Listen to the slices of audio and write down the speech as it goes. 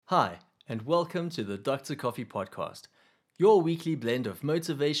Hi, and welcome to the Dr. Coffee Podcast, your weekly blend of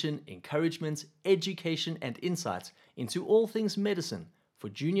motivation, encouragement, education, and insights into all things medicine for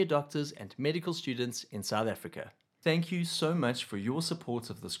junior doctors and medical students in South Africa. Thank you so much for your support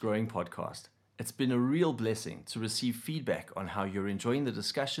of this growing podcast. It's been a real blessing to receive feedback on how you're enjoying the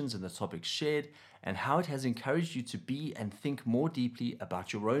discussions and the topics shared, and how it has encouraged you to be and think more deeply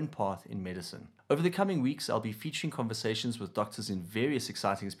about your own path in medicine. Over the coming weeks, I'll be featuring conversations with doctors in various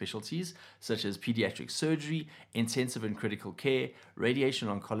exciting specialties such as pediatric surgery, intensive and critical care, radiation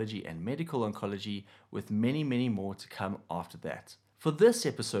oncology, and medical oncology, with many, many more to come after that. For this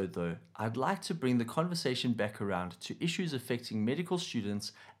episode, though, I'd like to bring the conversation back around to issues affecting medical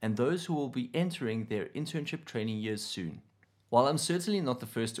students and those who will be entering their internship training years soon. While I'm certainly not the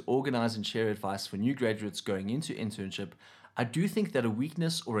first to organize and share advice for new graduates going into internship, I do think that a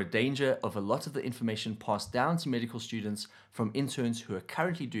weakness or a danger of a lot of the information passed down to medical students from interns who are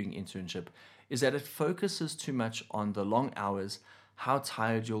currently doing internship is that it focuses too much on the long hours, how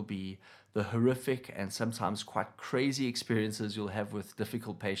tired you'll be, the horrific and sometimes quite crazy experiences you'll have with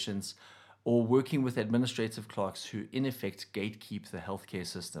difficult patients, or working with administrative clerks who in effect gatekeep the healthcare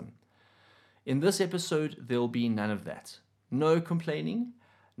system. In this episode, there'll be none of that. No complaining,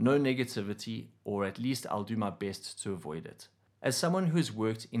 no negativity, or at least I'll do my best to avoid it. As someone who's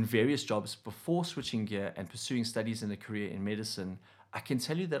worked in various jobs before switching gear and pursuing studies and a career in medicine, I can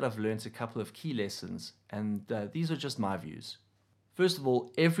tell you that I've learned a couple of key lessons, and these are just my views. First of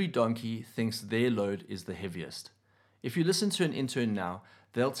all, every donkey thinks their load is the heaviest. If you listen to an intern now,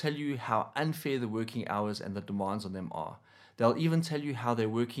 they'll tell you how unfair the working hours and the demands on them are. They'll even tell you how they're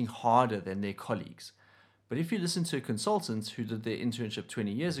working harder than their colleagues. But if you listen to consultants who did their internship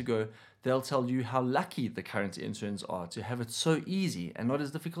 20 years ago, they'll tell you how lucky the current interns are to have it so easy and not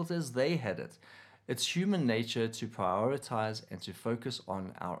as difficult as they had it. It's human nature to prioritize and to focus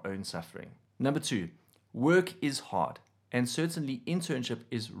on our own suffering. Number 2, work is hard. And certainly internship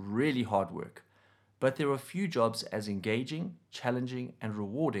is really hard work. But there are few jobs as engaging, challenging, and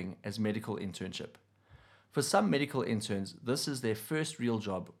rewarding as medical internship. For some medical interns, this is their first real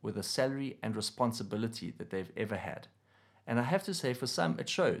job with a salary and responsibility that they've ever had. And I have to say, for some, it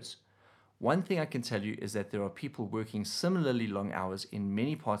shows. One thing I can tell you is that there are people working similarly long hours in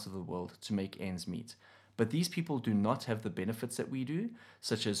many parts of the world to make ends meet. But these people do not have the benefits that we do,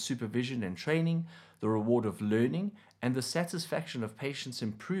 such as supervision and training, the reward of learning, and the satisfaction of patients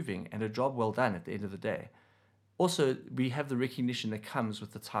improving and a job well done at the end of the day. Also, we have the recognition that comes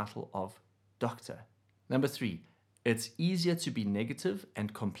with the title of doctor. Number 3, it's easier to be negative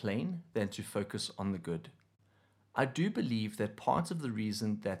and complain than to focus on the good. I do believe that part of the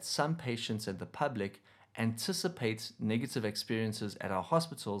reason that some patients and the public anticipate negative experiences at our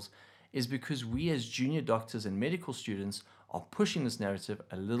hospitals is because we as junior doctors and medical students are pushing this narrative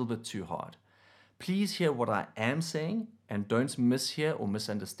a little bit too hard. Please hear what I am saying and don't mishear or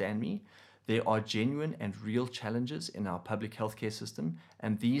misunderstand me. There are genuine and real challenges in our public healthcare system,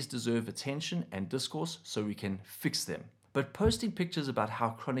 and these deserve attention and discourse so we can fix them. But posting pictures about how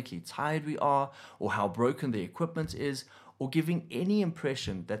chronically tired we are, or how broken the equipment is, or giving any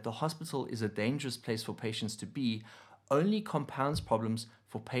impression that the hospital is a dangerous place for patients to be, only compounds problems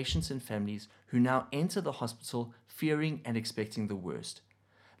for patients and families who now enter the hospital fearing and expecting the worst.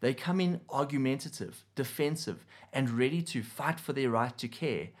 They come in argumentative, defensive, and ready to fight for their right to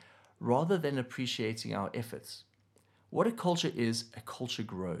care, rather than appreciating our efforts. What a culture is, a culture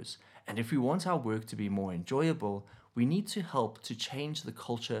grows. And if we want our work to be more enjoyable, we need to help to change the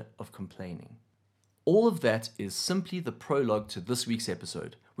culture of complaining. All of that is simply the prologue to this week's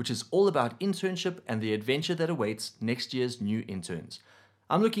episode, which is all about internship and the adventure that awaits next year's new interns.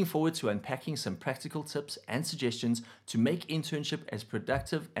 I'm looking forward to unpacking some practical tips and suggestions to make internship as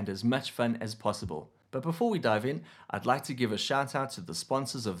productive and as much fun as possible. But before we dive in, I'd like to give a shout out to the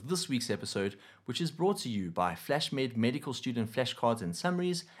sponsors of this week's episode, which is brought to you by FlashMed Medical Student Flashcards and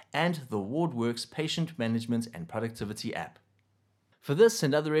Summaries and the WardWorks Patient Management and Productivity app. For this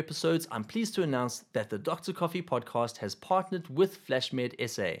and other episodes, I'm pleased to announce that the Dr. Coffee podcast has partnered with FlashMed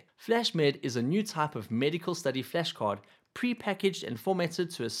SA. FlashMed is a new type of medical study flashcard pre-packaged and formatted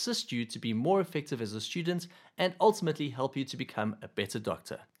to assist you to be more effective as a student and ultimately help you to become a better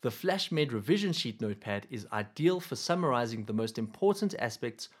doctor. The FlashMed revision sheet notepad is ideal for summarizing the most important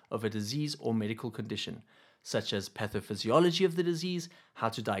aspects of a disease or medical condition, such as pathophysiology of the disease, how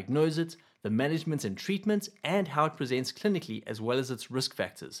to diagnose it, the management and treatment, and how it presents clinically as well as its risk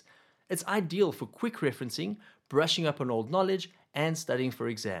factors. It's ideal for quick referencing, brushing up on old knowledge, and studying for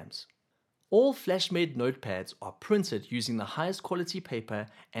exams. All FlashMade notepads are printed using the highest quality paper,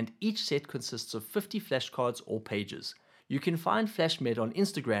 and each set consists of 50 flashcards or pages. You can find FlashMed on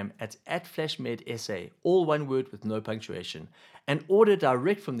Instagram at FlashMedSA, all one word with no punctuation, and order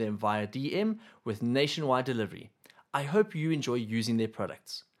direct from them via DM with nationwide delivery. I hope you enjoy using their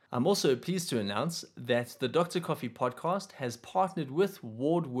products. I'm also pleased to announce that the Dr. Coffee podcast has partnered with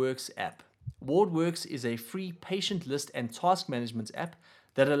WardWorks app. WardWorks is a free patient list and task management app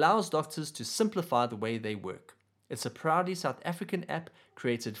that allows doctors to simplify the way they work. It's a proudly South African app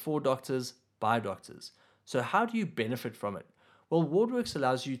created for doctors by doctors. So how do you benefit from it? Well, WardWorks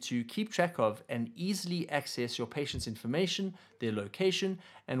allows you to keep track of and easily access your patient's information, their location,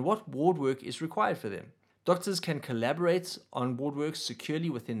 and what ward work is required for them. Doctors can collaborate on WardWorks securely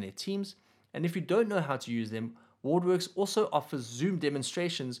within their teams, and if you don't know how to use them, WardWorks also offers Zoom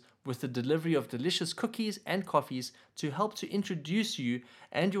demonstrations with the delivery of delicious cookies and coffees to help to introduce you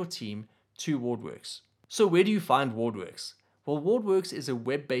and your team to WardWorks. So where do you find WardWorks? Well, WardWorks is a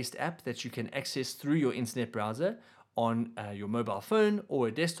web-based app that you can access through your internet browser on your mobile phone or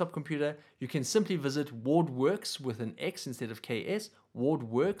a desktop computer. You can simply visit WardWorks with an X instead of KS,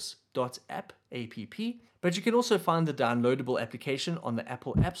 wardworks.app, app. But you can also find the downloadable application on the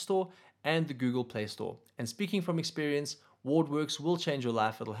Apple App Store and the Google Play Store. And speaking from experience, WardWorks will change your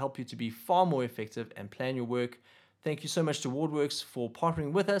life. It'll help you to be far more effective and plan your work. Thank you so much to WardWorks for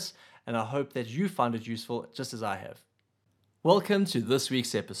partnering with us, and I hope that you found it useful just as I have. Welcome to this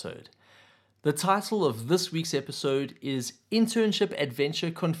week's episode. The title of this week's episode is Internship Adventure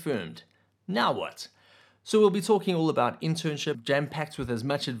Confirmed. Now what? So we'll be talking all about internship, jam-packed with as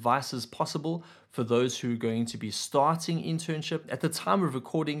much advice as possible for those who are going to be starting internship. At the time of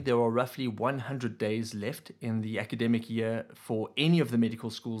recording, there are roughly 100 days left in the academic year for any of the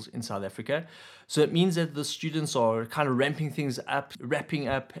medical schools in South Africa. So it means that the students are kind of ramping things up, wrapping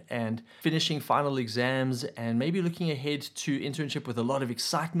up and finishing final exams, and maybe looking ahead to internship with a lot of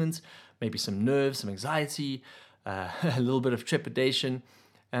excitement, maybe some nerves, some anxiety, a little bit of trepidation,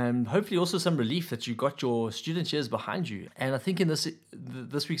 and hopefully also some relief that you got your student years behind you. And I think in this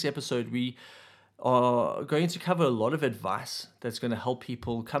week's episode, we are going to cover a lot of advice that's going to help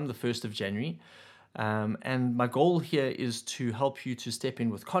people come the 1st of January. And my goal here is to help you to step in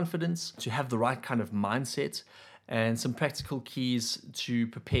with confidence, to have the right kind of mindset, and some practical keys to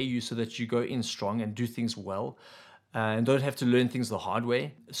prepare you so that you go in strong and do things well. And don't have to learn things the hard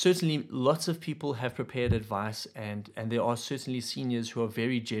way. Certainly, lots of people have prepared advice, and there are certainly seniors who are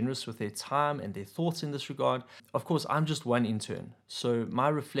very generous with their time and their thoughts in this regard. Of course, I'm just one intern, so my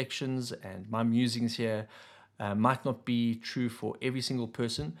reflections and my musings here might not be true for every single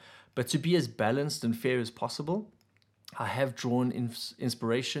person, but to be as balanced and fair as possible, I have drawn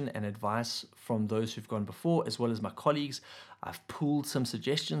inspiration and advice from those who've gone before, as well as my colleagues. I've pulled some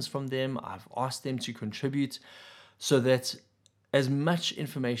suggestions from them. I've asked them to contribute, so that as much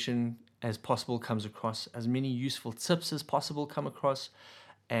information as possible comes across, as many useful tips as possible come across,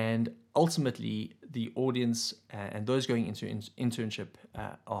 and ultimately the audience and those going into internship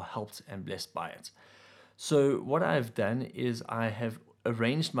are helped and blessed by it. So what I've done is I have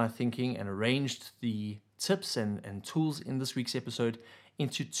arranged my thinking and arranged the tips and tools in this week's episode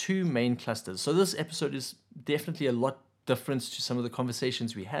into two main clusters. So this episode is definitely a lot different to some of the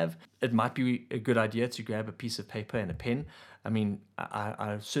conversations we have. It might be a good idea to grab a piece of paper and a pen. I mean,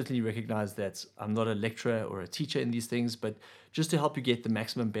 I certainly recognize that I'm not a lecturer or a teacher in these things, but just to help you get the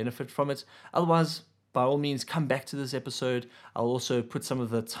maximum benefit from it. Otherwise, by all means, come back to this episode. I'll also put some of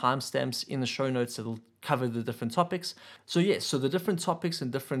the timestamps in the show notes that'll cover the different topics. So yes, so the different topics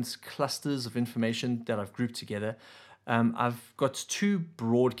and different clusters of information that I've grouped together. I've got two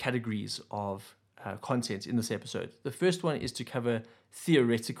broad categories of content in this episode. The first one is to cover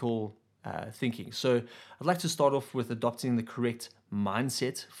theoretical thinking. So I'd like to start off with adopting the correct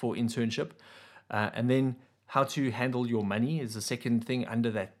mindset for internship, and then how to handle your money is the second thing under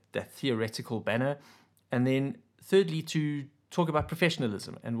that theoretical banner. And then thirdly, to talk about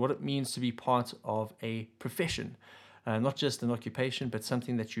professionalism and what it means to be part of a profession, not just an occupation, but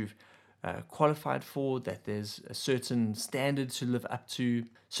something that you've qualified for, that there's a certain standard to live up to.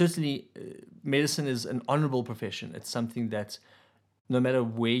 Certainly, medicine is an honorable profession. It's something that no matter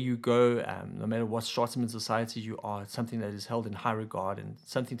where you go, no matter what stratum in society you are, it's something that is held in high regard and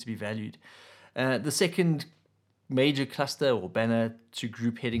something to be valued. The second major cluster or banner to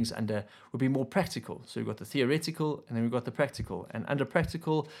group headings under would be more practical. So we've got the theoretical and then we've got the practical. And under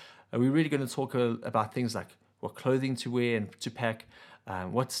practical, we're really going to talk about things like what clothing to wear and to pack,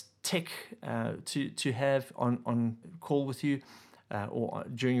 what's tech to have on call with you or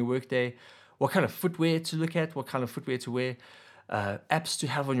during your workday, what kind of footwear to look at, what kind of footwear to wear, apps to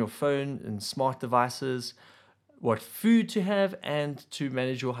have on your phone and smart devices, what food to have, and to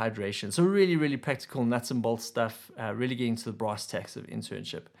manage your hydration. So really, really practical nuts and bolts stuff, really getting to the brass tacks of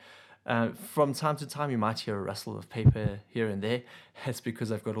internship. From time to time, you might hear a rustle of paper here and there. That's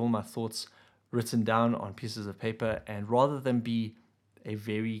because I've got all my thoughts written down on pieces of paper, and rather than be a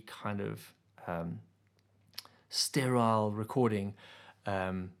very kind of sterile recording,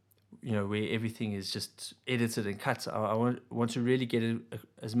 where everything is just edited and cut, I want to really get it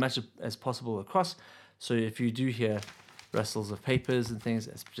as much as possible across. So if you do hear rustles of papers and things,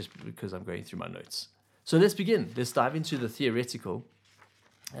 that's just because I'm going through my notes. So let's begin. Let's dive into the theoretical.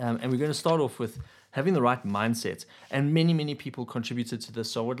 And we're going to start off with having the right mindset. And many, many people contributed to this.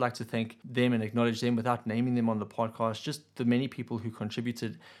 So I would like to thank them and acknowledge them without naming them on the podcast, just the many people who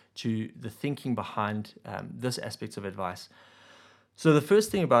contributed to the thinking behind this aspect of advice. So the first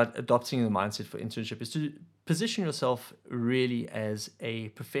thing about adopting the mindset for internship is to position yourself really as a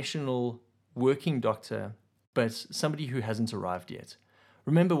professional working doctor, but somebody who hasn't arrived yet.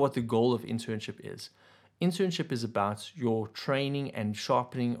 Remember what the goal of internship is. Internship is about your training and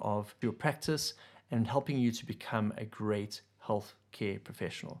sharpening of your practice and helping you to become a great healthcare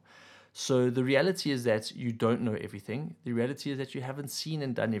professional. So the reality is that you don't know everything. The reality is that you haven't seen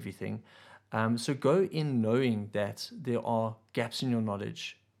and done everything. So go in knowing that there are gaps in your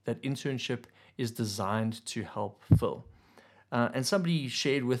knowledge that internship is designed to help fill. And somebody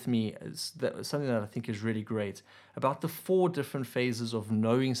shared with me something that I think is really great about the 4 different phases of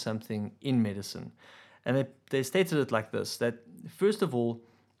knowing something in medicine. And they stated it like this, that first of all,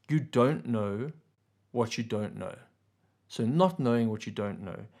 you don't know what you don't know. So not knowing what you don't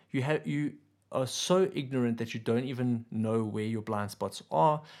know. You are so ignorant that you don't even know where your blind spots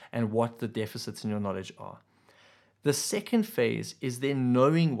are and what the deficits in your knowledge are. The second phase is then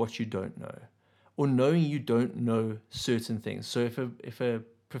knowing what you don't know, or knowing you don't know certain things. So if a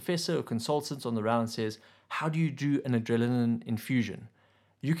professor or consultant on the round says, how do you do an adrenaline infusion?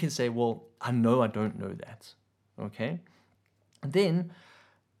 You can say, well, I know I don't know that, okay? And then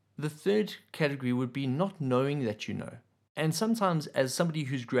the third category would be not knowing that you know. And sometimes as somebody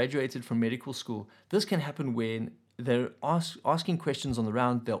who's graduated from medical school, this can happen when they're asking questions on the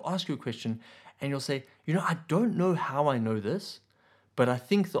round. They'll ask you a question and you'll say, I don't know how I know this, but I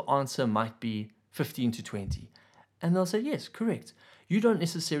think the answer might be 15 to 20. And they'll say, yes, correct. You don't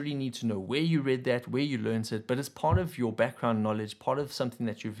necessarily need to know where you read that, where you learned it, but it's part of your background knowledge, part of something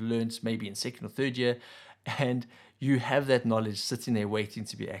that you've learned maybe in 2nd or 3rd year, and you have that knowledge sitting there waiting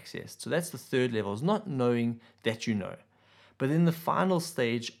to be accessed. So that's the third level, is not knowing that you know. But then the final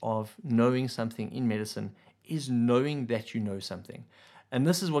stage of knowing something in medicine is knowing that you know something. And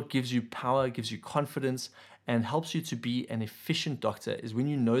this is what gives you power, gives you confidence, and helps you to be an efficient doctor, is when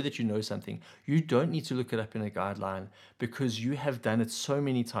you know that you know something. You don't need to look it up in a guideline because you have done it so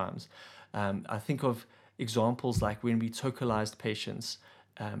many times. I think of examples like when we tocalized patients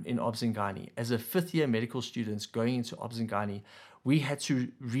in obs and gynae. As a 5th year medical student going into obs and gynae, we had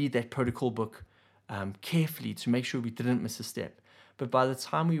to read that protocol book carefully to make sure we didn't miss a step. But by the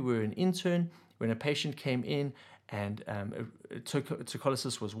time we were an intern, when a patient came in and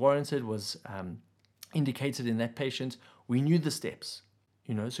tocolysis was warranted, was indicated in that patient, we knew the steps,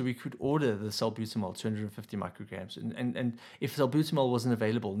 so we could order the salbutamol 250 micrograms, and if salbutamol wasn't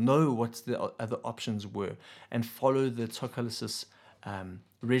available, know what the other options were and follow the tocolysis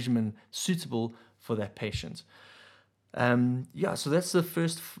regimen suitable for that patient. So that's the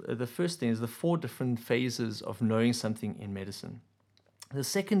first thing, is the 4 different phases of knowing something in medicine. The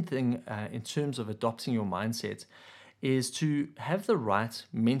second thing in terms of adopting your mindset is to have the right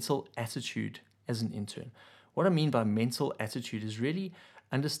mental attitude as an intern. What I mean by mental attitude is really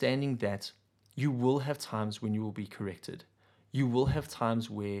understanding that you will have times when you will be corrected. You will have times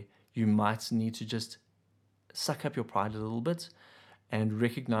where you might need to just suck up your pride a little bit and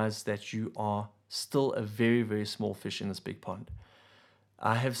recognize that you are still a very, very small fish in this big pond.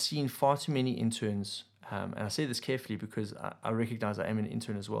 I have seen far too many interns, and I say this carefully because I recognize I am an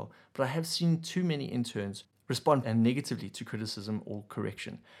intern as well, but I have seen too many interns respond negatively to criticism or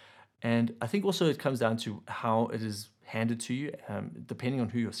correction. And I think also it comes down to how it is handed to you, depending on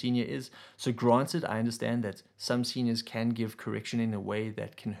who your senior is. So granted, I understand that some seniors can give correction in a way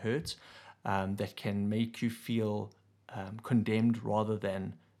that can hurt, that can make you feel condemned rather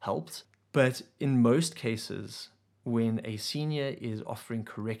than helped. But in most cases, when a senior is offering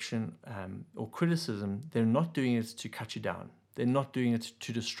correction or criticism, they're not doing it to cut you down. They're not doing it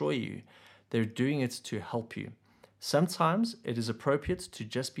to destroy you. They're doing it to help you. Sometimes it is appropriate to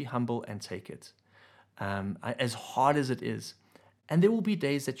just be humble and take it, as hard as it is. And there will be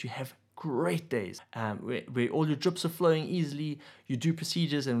days that you have great days where all your drips are flowing easily, you do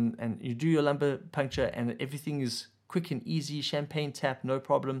procedures and you do your lumbar puncture and everything is quick and easy, champagne tap, no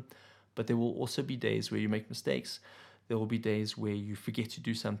problem. But there will also be days where you make mistakes. There will be days where you forget to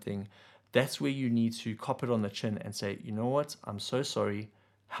do something. That's where you need to cop it on the chin and say, you know what, I'm so sorry.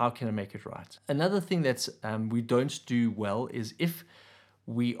 How can I make it right? Another thing that we don't do well is if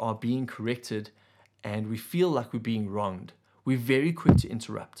we are being corrected and we feel like we're being wronged, we're very quick to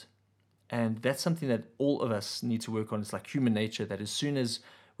interrupt. And that's something that all of us need to work on. It's like human nature that as soon as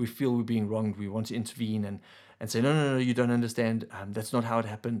we feel we're being wronged, we want to intervene and say, no, you don't understand. That's not how it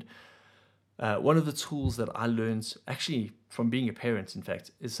happened. One of the tools that I learned, actually from being a parent, in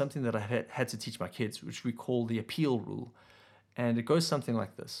fact, is something that I had to teach my kids, which we call the appeal rule. And it goes something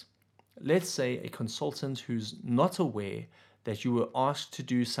like this. Let's say a consultant who's not aware that you were asked to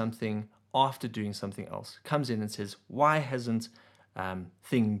do something after doing something else comes in and says, why hasn't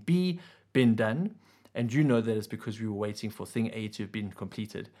thing B been done? And you know that it's because we were waiting for thing A to have been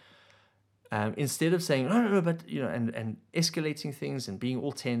completed. Instead of saying, no, but, and escalating things and being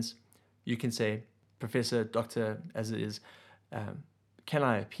all tense, you can say, Professor, Doctor, as it is, can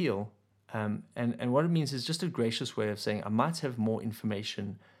I appeal? And what it means is just a gracious way of saying, I might have more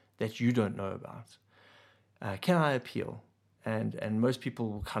information that you don't know about. Can I appeal? And most people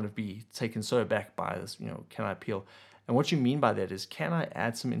will kind of be taken so aback by this, can I appeal? And what you mean by that is, can I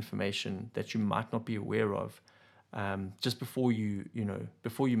add some information that you might not be aware of just before you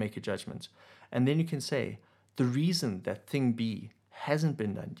make a judgment? And then you can say, the reason that thing B hasn't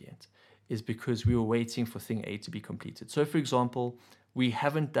been done yet is because we were waiting for thing A to be completed. So for example, we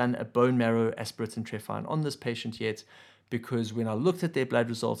haven't done a bone marrow aspirate and trephine on this patient yet because when I looked at their blood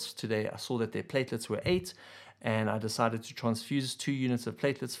results today, I saw that their platelets were 8 and I decided to transfuse 2 units of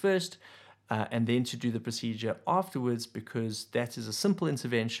platelets first and then to do the procedure afterwards because that is a simple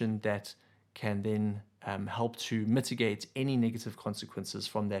intervention that can then help to mitigate any negative consequences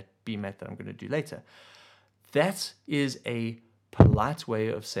from that BMAT that I'm going to do later. That is a polite way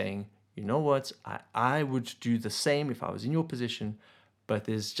of saying, you know what, I would do the same if I was in your position, but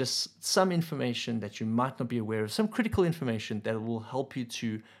there's just some information that you might not be aware of, some critical information that will help you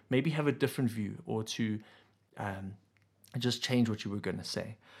to maybe have a different view or to just change what you were going to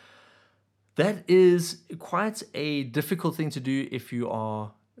say. That is quite a difficult thing to do if you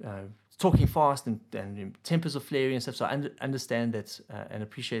are talking fast and tempers are flaring and stuff. So I understand that and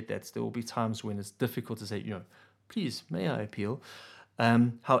appreciate that there will be times when it's difficult to say, please, may I appeal?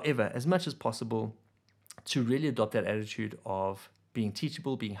 However, as much as possible, to really adopt that attitude of being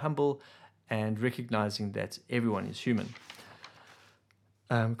teachable, being humble, and recognizing that everyone is human.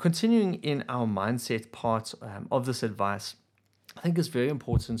 Continuing in our mindset part of this advice, I think it's very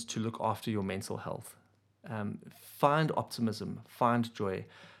important to look after your mental health. Find optimism, find joy.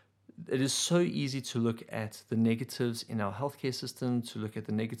 It is so easy to look at the negatives in our healthcare system, to look at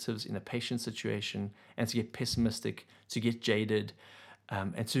the negatives in a patient situation, and to get pessimistic, to get jaded,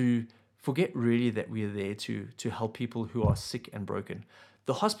 and to forget really that we are there to help people who are sick and broken.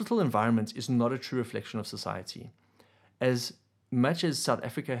 The hospital environment is not a true reflection of society. As much as South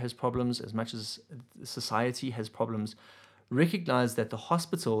Africa has problems, as much as society has problems, recognize that the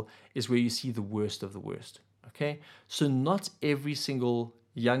hospital is where you see the worst of the worst. Okay? So not every single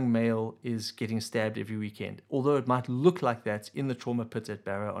young male is getting stabbed every weekend, although it might look like that in the trauma pit at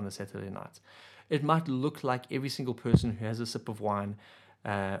Barra on a Saturday night. It might look like every single person who has a sip of wine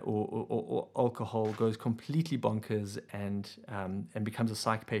or alcohol goes completely bonkers and becomes a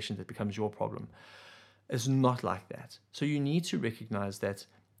psych patient that becomes your problem. It's not like that. So you need to recognize that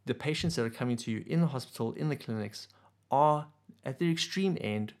the patients that are coming to you in the hospital, in the clinics, are at the extreme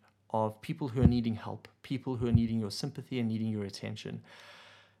end of people who are needing help, people who are needing your sympathy and needing your attention.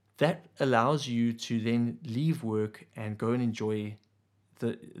 That allows you to then leave work and go and enjoy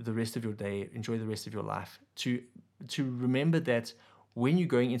the rest of your day, enjoy the rest of your life, to remember that when you're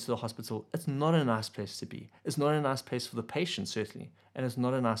going into the hospital, it's not a nice place to be. It's not a nice place for the patient, certainly, and it's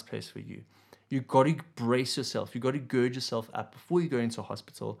not a nice place for you. You've got to brace yourself. You've got to gird yourself up before you go into a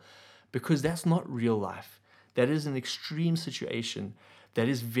hospital, because that's not real life. That is an extreme situation that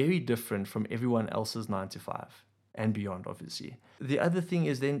is very different from everyone else's 9 to 5 and beyond, obviously. The other thing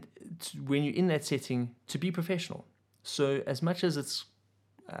is then, when you're in that setting, to be professional. So as much as it's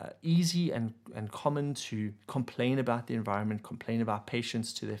easy and common to complain about the environment, complain about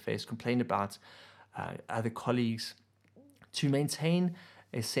patients to their face, complain about other colleagues, to maintain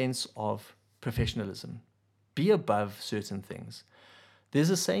a sense of professionalism, be above certain things. There's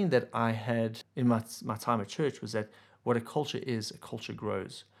a saying that I had in my time at church was that what a culture is, a culture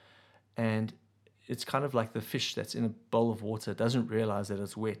grows. And it's kind of like the fish that's in a bowl of water. It doesn't realize that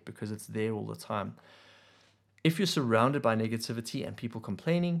it's wet because it's there all the time. If you're surrounded by negativity and people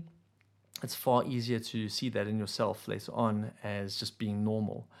complaining, it's far easier to see that in yourself later on as just being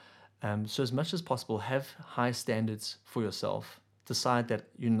normal. So as much as possible, have high standards for yourself. Decide that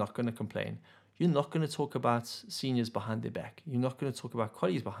you're not going to complain. You're not going to talk about seniors behind their back. You're not going to talk about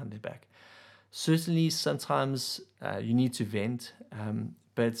colleagues behind their back. Certainly, sometimes you need to vent,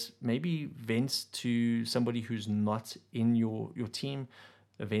 but maybe vent to somebody who's not in your team,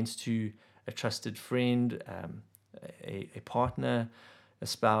 vent to a trusted friend, a partner, a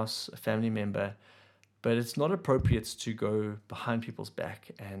spouse, a family member. But it's not appropriate to go behind people's back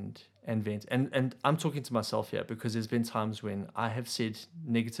and vent. And I'm talking to myself here because there's been times when I have said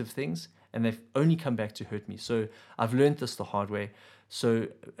negative things and they've only come back to hurt me. So I've learned this the hard way. So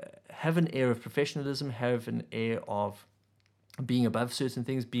have an air of professionalism, have an air of being above certain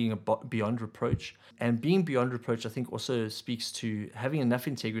things, being beyond reproach. And being beyond reproach, I think, also speaks to having enough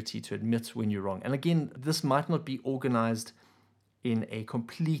integrity to admit when you're wrong. And again, this might not be organized in a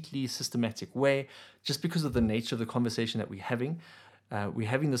completely systematic way, just because of the nature of the conversation that we're having. We're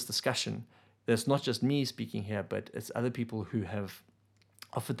having this discussion. There's not just me speaking here, but it's other people who have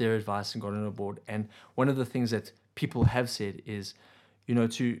offered their advice and gotten on board. And one of the things that people have said is,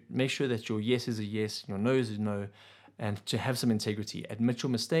 to make sure that your yes is a yes, your no is a no, and to have some integrity. Admit your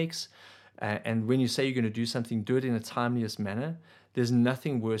mistakes, and when you say you're going to do something, do it in a timeliest manner. There's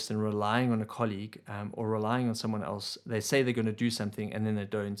nothing worse than relying on a colleague or relying on someone else. They say they're going to do something and then they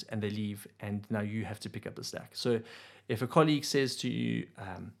don't, and they leave, and now you have to pick up the slack. So if a colleague says to you,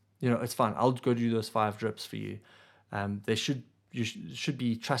 it's fine, I'll go do those 5 drips for you, you should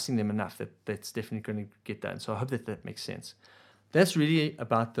be trusting them enough that that's definitely going to get done. So I hope that makes sense. That's really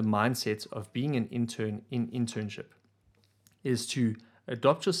about the mindset of being an intern in internship, is to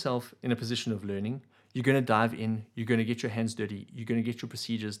adopt yourself in a position of learning. You're going to dive in, you're going to get your hands dirty, you're going to get your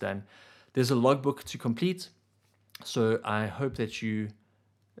procedures done. There's a logbook to complete, so I hope that you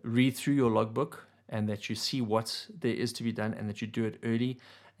read through your logbook and that you see what there is to be done and that you do it early,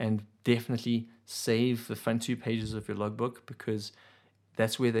 and definitely save the front 2 pages of your logbook, because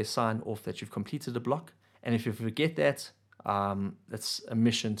that's where they sign off that you've completed a block. And if you forget that, that's a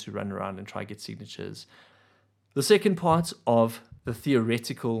mission to run around and try to get signatures. The second part of the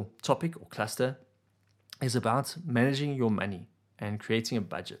theoretical topic or cluster is about managing your money and creating a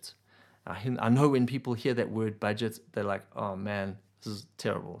budget. I know when people hear that word budget, they're like, oh man, this is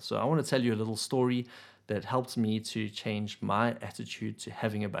terrible. So I want to tell you a little story that helped me to change my attitude to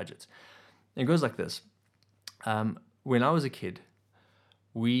having a budget. It goes like this. When I was a kid,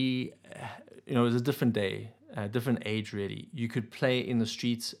 it was a different day, a different age really. You could play in the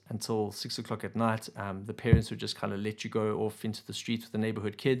streets until 6 o'clock at night. The parents would just kind of let you go off into the streets with the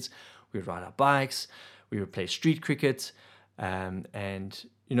neighborhood kids. We would ride our bikes. We would play street cricket, and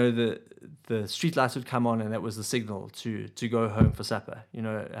the street lights would come on, and that was the signal to go home for supper.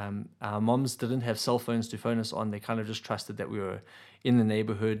 Our moms didn't have cell phones to phone us on. They kind of just trusted that we were in the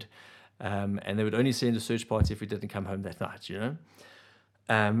neighborhood, and they would only send a search party if we didn't come home that night.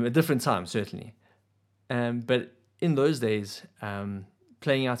 A different time certainly, but in those days,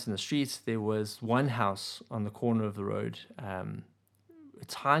 playing out in the streets, there was one house on the corner of the road, a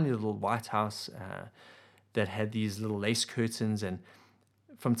tiny little white house that had these little lace curtains, and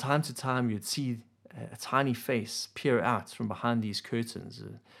from time to time you'd see a tiny face peer out from behind these curtains.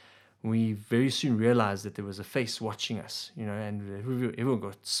 We very soon realized that there was a face watching us, and everyone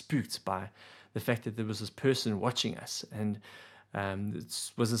got spooked by the fact that there was this person watching us. And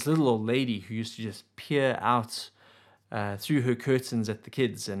it was this little old lady who used to just peer out through her curtains at the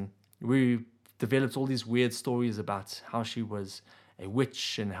kids, and we developed all these weird stories about how she was a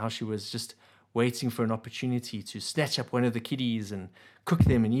witch and how she was just waiting for an opportunity to snatch up one of the kiddies and cook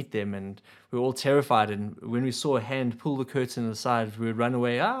them and eat them. And we were all terrified, and when we saw a hand pull the curtain aside, we would run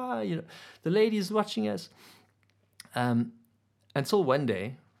away. The lady's watching us. Until one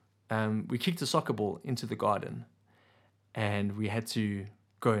day, we kicked a soccer ball into the garden, and we had to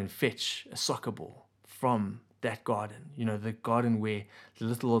go and fetch a soccer ball from that garden, the garden where the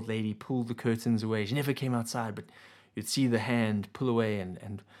little old lady pulled the curtains away. She never came outside, but you'd see the hand pull away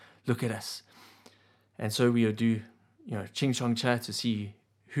and look at us. And so we would do, ching chong cha to see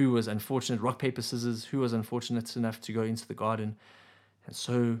who was unfortunate, rock, paper, scissors, who was unfortunate enough to go into the garden. And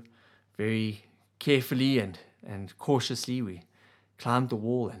so very carefully and cautiously, we climbed the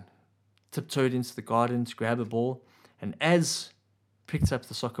wall and tiptoed into the garden to grab a ball. And as picked up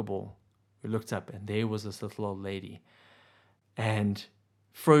the soccer ball, we looked up, and there was this little old lady. And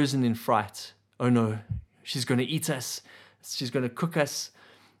frozen in fright, oh no, she's going to eat us, she's going to cook us.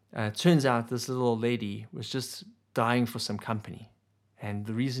 Turns out this little old lady was just dying for some company. And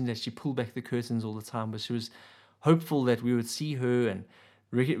the reason that she pulled back the curtains all the time was she was hopeful that we would see her and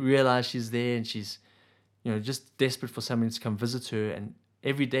realize she's there, and she's, just desperate for somebody to come visit her. And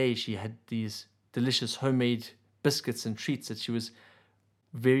every day she had these delicious homemade biscuits and treats that she was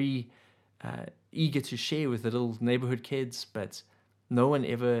very eager to share with the little neighborhood kids, but no one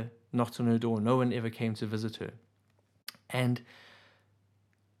ever knocked on her door. No one ever came to visit her. And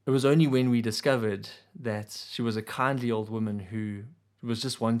it was only when we discovered that she was a kindly old woman who was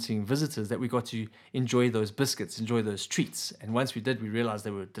just wanting visitors that we got to enjoy those biscuits, enjoy those treats. And once we did, we realized they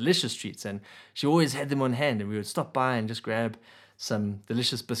were delicious treats, and she always had them on hand, and we would stop by and just grab some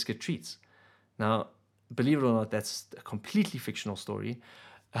delicious biscuit treats. Now, believe it or not, that's a completely fictional story,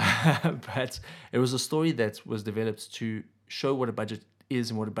 but it was a story that was developed to show what a budget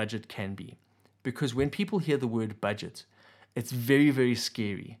is and what a budget can be. Because when people hear the word budget, it's very, very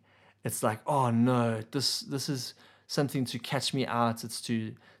scary. It's like, oh no, this is something to catch me out. It's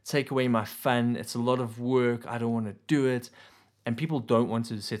to take away my fun. It's a lot of work. I don't want to do it. And people don't want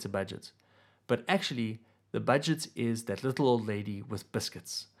to set a budget. But actually, the budget is that little old lady with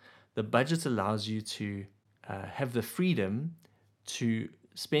biscuits. The budget allows you to have the freedom to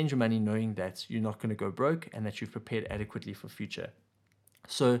spend your money knowing that you're not going to go broke and that you've prepared adequately for future.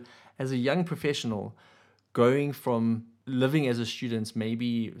 So as a young professional, going from living as a student,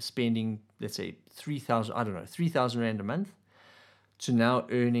 maybe spending, let's say, 3,000 Rand a month, to now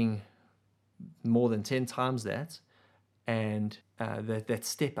earning more than 10 times that, and that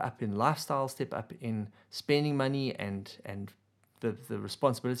step up in lifestyle, step up in spending money, and the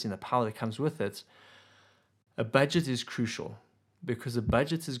responsibility and the power that comes with it, a budget is crucial, because a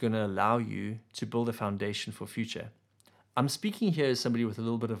budget is going to allow you to build a foundation for future. I'm speaking here as somebody with a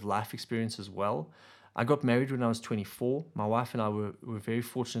little bit of life experience as well. I got married when I was 24. My wife and I were very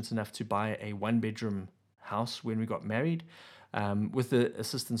fortunate enough to buy a one-bedroom house when we got married. With the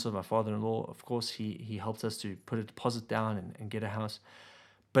assistance of my father-in-law, of course, he helped us to put a deposit down and get a house.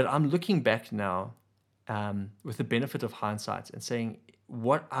 But I'm looking back now with the benefit of hindsight and saying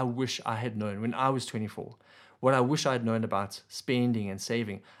what I wish I had known when I was 24, what I wish I had known about spending and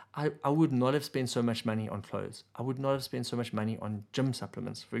saving. I would not have spent so much money on clothes. I would not have spent so much money on gym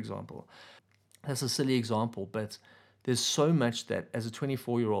supplements, for example. That's a silly example, but there's so much that as a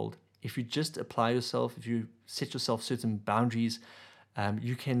 24-year-old, if you just apply yourself, if you set yourself certain boundaries,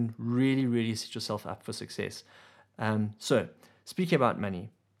 you can really, really set yourself up for success. So speaking about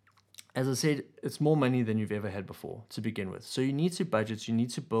money, as I said, it's more money than you've ever had before to begin with. So you need to budget, you need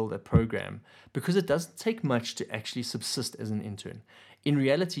to build a program, because it doesn't take much to actually subsist as an intern. In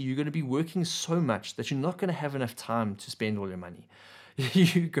reality, you're going to be working so much that you're not going to have enough time to spend all your money.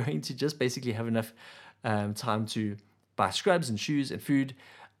 You're going to just basically have enough time to buy scrubs and shoes and food,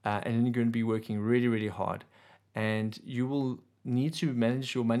 and then you're going to be working really, really hard. And you will need to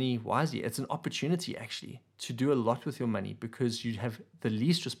manage your money wisely. It's an opportunity, actually, to do a lot with your money, because you have the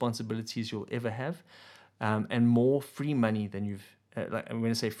least responsibilities you'll ever have, and more free money than you've, when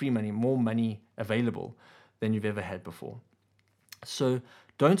I say free money, more money available than you've ever had before. So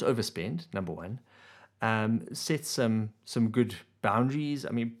don't overspend, number one. Set some good boundaries.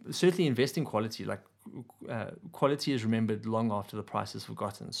 I mean, certainly invest in quality. Like quality is remembered long after the price is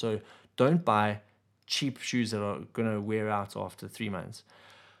forgotten. So don't buy cheap shoes that are going to wear out after 3 months.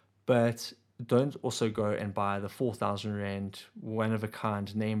 But don't also go and buy the 4,000 Rand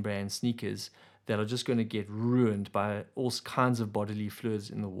one-of-a-kind name brand sneakers that are just going to get ruined by all kinds of bodily fluids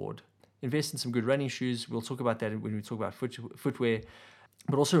in the ward. Invest in some good running shoes. We'll talk about that when we talk about footwear.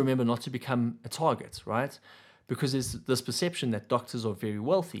 But also remember not to become a target, right? Because there's this perception that doctors are very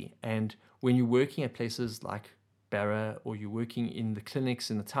wealthy. And when you're working at places like Barra, or you're working in the clinics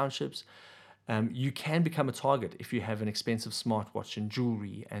in the townships, you can become a target if you have an expensive smartwatch and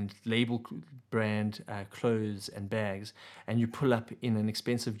jewelry and label brand clothes and bags, and you pull up in an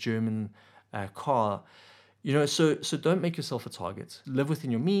expensive German car. So don't make yourself a target. Live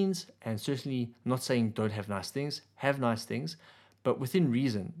within your means, and certainly not saying don't have nice things. Have nice things, but within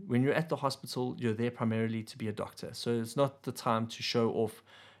reason. When you're at the hospital, you're there primarily to be a doctor. So it's not the time to show off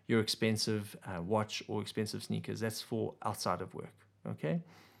your expensive watch or expensive sneakers. That's for outside of work, okay?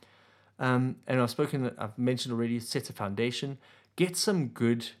 And I've mentioned already, set a foundation. Get some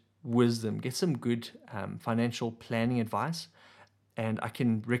good wisdom. Get some good financial planning advice. And I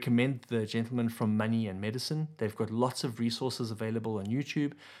can recommend the gentleman from Money and Medicine. They've got lots of resources available on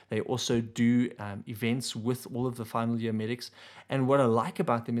YouTube. They also do events with all of the final year medics. And what I like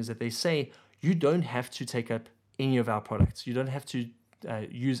about them is that they say, you don't have to take up any of our products. You don't have to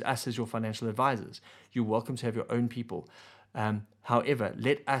use us as your financial advisors. You're welcome to have your own people. However,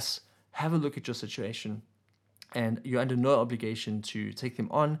 let us have a look at your situation, and you're under no obligation to take them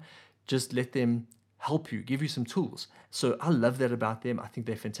on. Just let them help you, give you some tools. So I love that about them. I think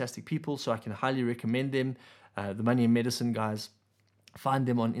they're fantastic people, so I can highly recommend them. The Money in Medicine guys, find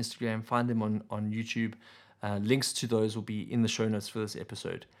them on Instagram, find them on YouTube. Links to those will be in the show notes for this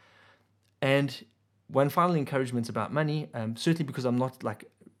episode. And one final encouragement about money, certainly because I'm not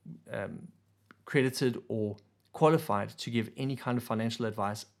credited or qualified to give any kind of financial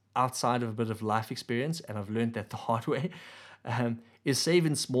advice outside of a bit of life experience, and I've learned that the hard way, is save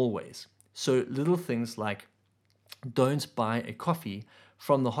in small ways. So little things like, don't buy a coffee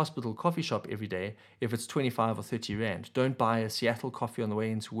from the hospital coffee shop every day if it's 25 or 30 Rand. Don't buy a Seattle coffee on the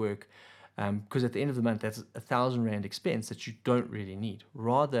way into work, because at the end of the month, that's 1,000 Rand expense that you don't really need.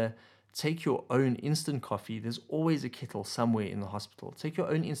 Rather, take your own instant coffee. There's always a kettle somewhere in the hospital. Take your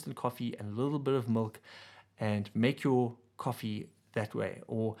own instant coffee and a little bit of milk and make your coffee that way.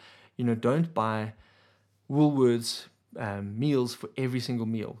 Or, don't buy Woolworths meals for every single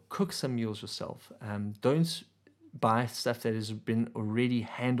meal. Cook some meals yourself. Don't buy stuff that has been already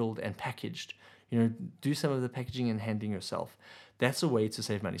handled and packaged. Do some of the packaging and handling yourself. That's a way to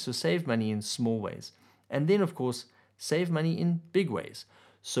save money. So save money in small ways. And then, of course, save money in big ways.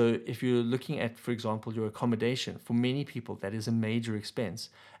 So if you're looking at, for example, your accommodation, for many people, that is a major expense.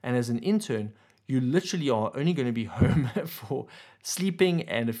 And as an intern, you literally are only going to be home for sleeping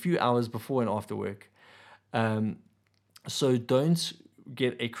and a few hours before and after work. So don't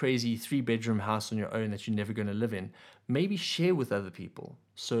get a crazy 3-bedroom house on your own that you're never going to live in. Maybe share with other people.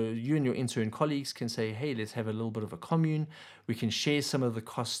 So you and your intern colleagues can say, hey, let's have a little bit of a commune. We can share some of the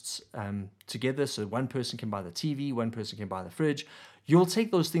costs together. So one person can buy the TV, one person can buy the fridge. You'll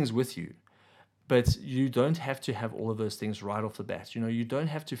take those things with you, but you don't have to have all of those things right off the bat. You don't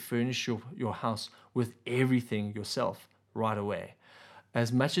have to furnish your house with everything yourself right away.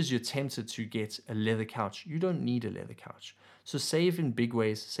 As much as you're tempted to get a leather couch, you don't need a leather couch. So save in big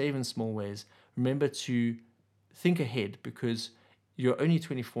ways, save in small ways. Remember to think ahead, because you're only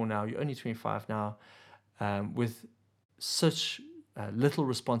 24 now, you're only 25 now, with such little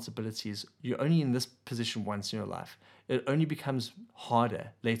responsibilities. You're only in this position once in your life. It only becomes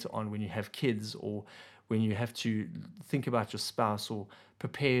harder later on when you have kids, or when you have to think about your spouse or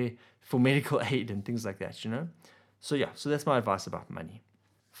prepare for medical aid and things like that, So that's my advice about money.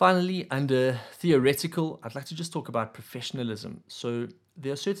 Finally, under theoretical, I'd like to just talk about professionalism. So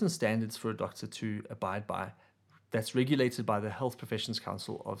there are certain standards for a doctor to abide by that's regulated by the Health Professions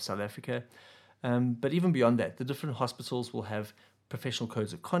Council of South Africa. But even beyond that, the different hospitals will have professional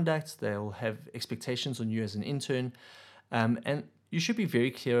codes of conduct. They'll have expectations on you as an intern. And you should be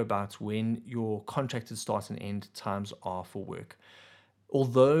very clear about when your contracted start and end times are for work.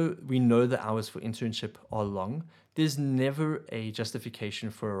 Although we know the hours for internship are long, there's never a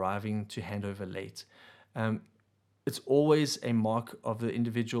justification for arriving to handover late. It's always a mark of the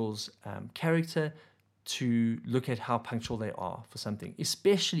individual's character to look at how punctual they are for something,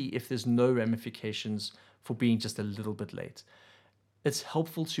 especially if there's no ramifications for being just a little bit late. It's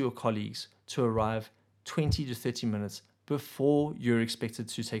helpful to your colleagues to arrive 20 to 30 minutes before you're expected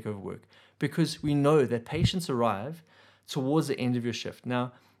to take over work, because we know that patients arrive towards the end of your shift.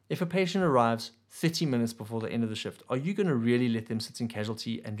 Now, if a patient arrives 30 minutes before the end of the shift, are you going to really let them sit in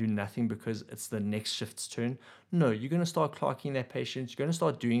casualty and do nothing because it's the next shift's turn? No, you're going to start clerking that patient. You're going to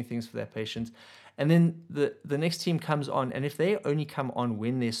start doing things for that patient. And then the next team comes on, and if they only come on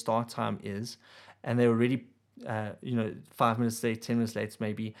when their start time is, and they're already 5 minutes late, 10 minutes late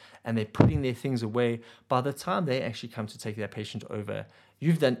maybe, and they're putting their things away, by the time they actually come to take that patient over,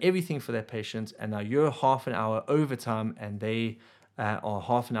 you've done everything for that patient, and now you're half an hour over time, and they are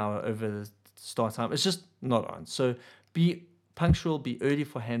half an hour over the start time. It's just not on. So be punctual, be early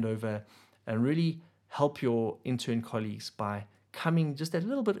for handover, and really help your intern colleagues by coming just a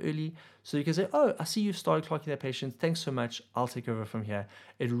little bit early, so you can say, oh, I see you started clocking that patient. Thanks so much. I'll take over from here.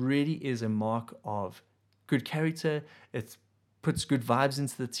 It really is a mark of good character. It puts good vibes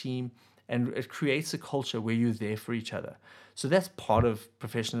into the team, and it creates a culture where you're there for each other. So that's part of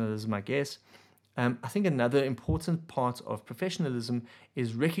professionalism, I guess. I think another important part of professionalism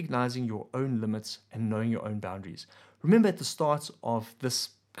is recognizing your own limits and knowing your own boundaries. Remember, at the start of this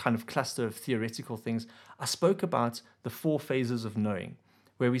kind of cluster of theoretical things, I spoke about the 4 phases of knowing,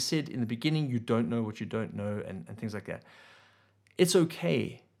 where we said in the beginning, you don't know what you don't know, and things like that. It's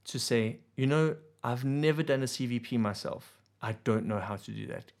okay to say, I've never done a CVP myself. I don't know how to do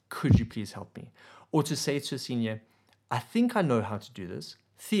that. Could you please help me? Or to say to a senior, I think I know how to do this.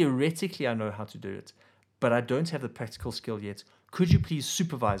 Theoretically, I know how to do it, but I don't have the practical skill yet. Could you please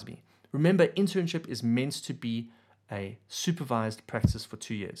supervise me? Remember, internship is meant to be a supervised practice for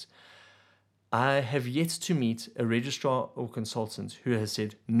 2 years. I have yet to meet a registrar or consultant who has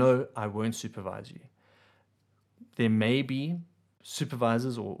said, no, I won't supervise you. There may be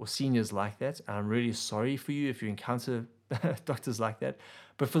supervisors or seniors like that. I'm really sorry for you if you encounter doctors like that.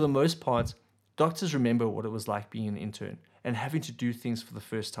 But for the most part, doctors remember what it was like being an intern and having to do things for the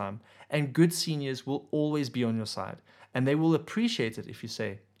first time. And good seniors will always be on your side. And they will appreciate it if you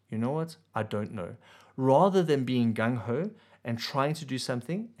say, you know what, I don't know. Rather than being gung-ho and trying to do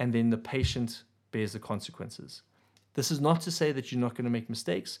something and then the patient bears the consequences. This is not to say that you're not going to make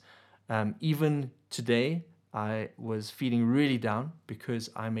mistakes. Even today, I was feeling really down because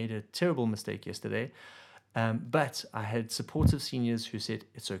I made a terrible mistake yesterday. But I had supportive seniors who said,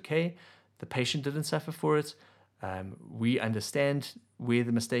 it's okay. The patient didn't suffer for it. We understand where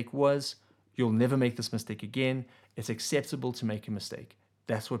the mistake was. You'll never make this mistake again. It's acceptable to make a mistake.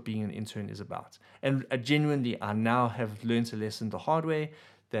 That's what being an intern is about. And genuinely, I now have learned a lesson the hard way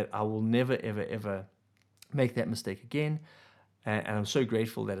that I will never, ever, ever make that mistake again. And I'm so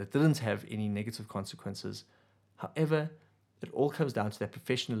grateful that it didn't have any negative consequences. However, it all comes down to that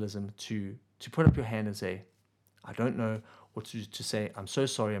professionalism to put up your hand and say, I don't know, or to say, I'm so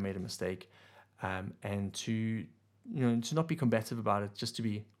sorry I made a mistake, and to not be combative about it, just to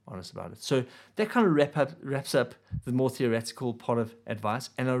be honest about it. So that kind of wraps up the more theoretical part of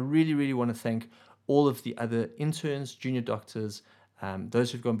advice. And I really, really want to thank all of the other interns, junior doctors,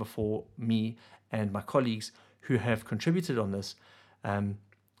 those who've gone before me, and my colleagues who have contributed on this.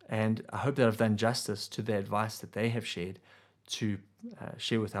 And I hope that I've done justice to the advice that they have shared to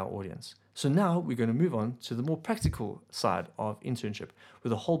share with our audience. So now we're going to move on to the more practical side of internship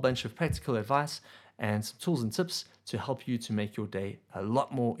with a whole bunch of practical advice and some tools and tips to help you to make your day a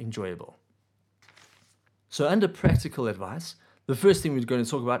lot more enjoyable. So under practical advice, the first thing we're going to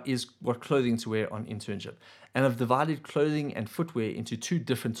talk about is what clothing to wear on internship. And I've divided clothing and footwear into two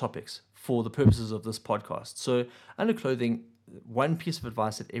different topics for the purposes of this podcast. So under clothing, one piece of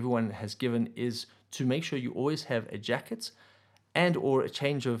advice that everyone has given is to make sure you always have a jacket and or a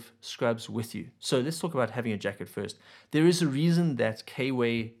change of scrubs with you. So let's talk about having a jacket first. There is a reason that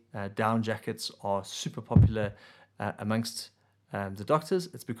K-Way down jackets are super popular amongst the doctors.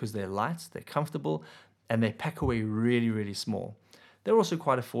 It's because they're light, they're comfortable, and they pack away really, really small. They're also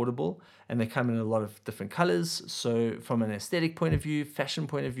quite affordable, and they come in a lot of different colors. So from an aesthetic point of view, fashion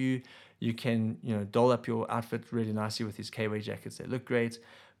point of view, you can doll up your outfit really nicely with these K-Way jackets. They look great,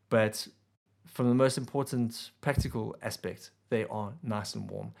 but from the most important practical aspect, they are nice and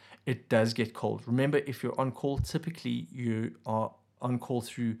warm. It does get cold. Remember, if you're on call, typically you are on call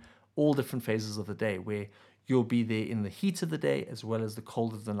through all different phases of the day, where you'll be there in the heat of the day as well as the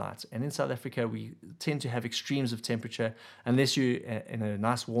cold of the night. And in South Africa, we tend to have extremes of temperature. Unless you're in a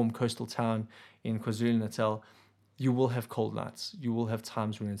nice warm coastal town in KwaZulu-Natal, you will have cold nights. You will have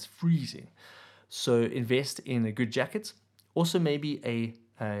times when it's freezing. So invest in a good jacket. Also maybe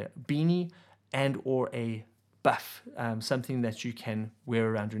a beanie and or a buff, something that you can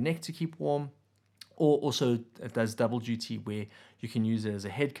wear around your neck to keep warm. Or also it does double duty, where you can use it as a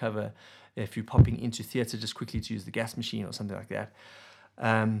head cover if you're popping into theatre just quickly to use the gas machine or something like that.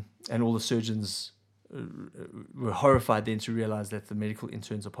 And all the surgeons were horrified then to realize that the medical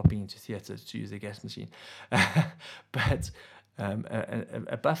interns are popping into theatre to use their gas machine. But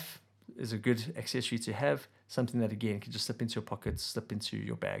a buff is a good accessory to have, something that, again, can just slip into your pocket, slip into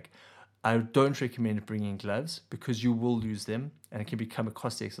your bag. I don't recommend bringing gloves because you will lose them, and it can become a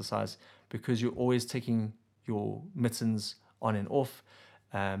costly exercise because you're always taking your mittens on and off.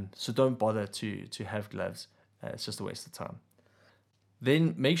 So don't bother to have gloves. It's just a waste of time.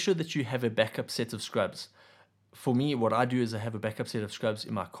 Then make sure that you have a backup set of scrubs. For me, what I do is I have a backup set of scrubs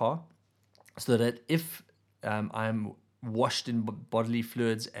in my car, so that if I'm washed in bodily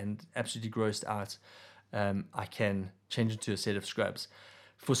fluids and absolutely grossed out, I can change into a set of scrubs.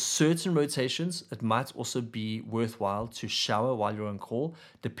 For certain rotations, it might also be worthwhile to shower while you're on call,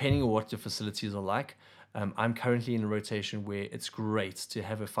 depending on what your facilities are like. I'm currently in a rotation where it's great to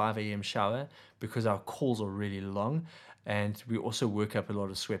have a 5 a.m. shower because our calls are really long, and we also work up a lot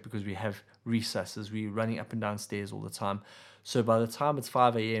of sweat because we have recesses. We're running up and down stairs all the time. So by the time it's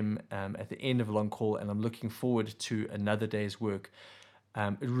 5 a.m. At the end of a long call and I'm looking forward to another day's work,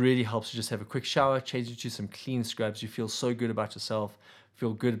 it really helps to just have a quick shower, change into some clean scrubs. You feel so good about yourself,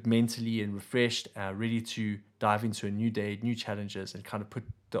 feel good mentally and refreshed, ready to dive into a new day, new challenges, and kind of put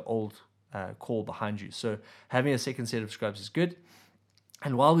the old call behind you. So having a second set of scrubs is good.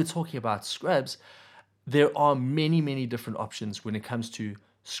 And while we're talking about scrubs, there are many, many different options when it comes to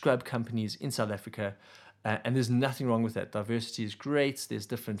scrub companies in South Africa. And there's nothing wrong with that. Diversity is great. There's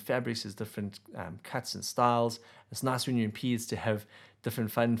different fabrics, there's different cuts and styles. It's nice when you're in PEDS to have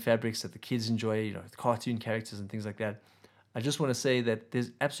different fun fabrics that the kids enjoy, cartoon characters and things like that. I just want to say that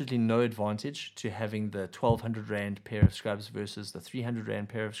there's absolutely no advantage to having the 1,200 Rand pair of scrubs versus the 300 Rand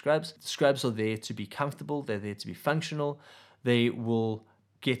pair of scrubs. Scrubs are there to be comfortable, they're there to be functional. They will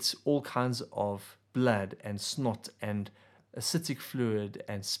get all kinds of blood and snot and acidic fluid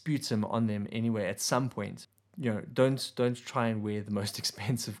and sputum on them anyway at some point. Don't try and wear the most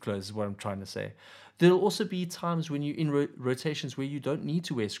expensive clothes is what I'm trying to say. There'll also be times when you're in rotations where you don't need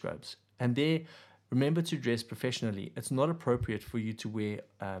to wear scrubs. And there, remember to dress professionally. It's not appropriate for you to wear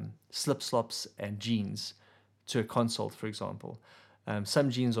slip-slops and jeans to a consult, for example. Some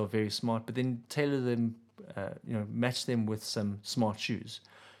jeans are very smart, but then tailor them, match them with some smart shoes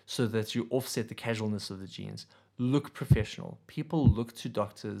so that you offset the casualness of the jeans. Look professional. People look to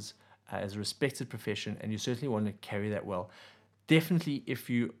doctors as a respected profession, and you certainly want to carry that well. Definitely, if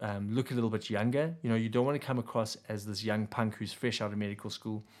you look a little bit younger, you don't want to come across as this young punk who's fresh out of medical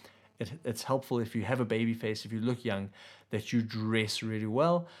school. It's helpful if you have a baby face, if you look young, that you dress really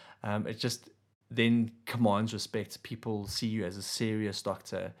well. It just then commands respect. People see you as a serious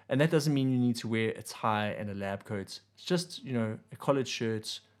doctor. And that doesn't mean you need to wear a tie and a lab coat. It's just, a collared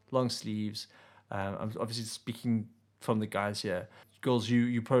shirt, long sleeves. I'm obviously speaking from the guys here. Girls,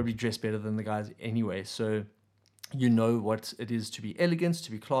 you probably dress better than the guys anyway. So you know what it is to be elegant,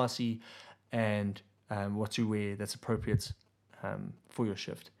 to be classy, and what to wear that's appropriate for your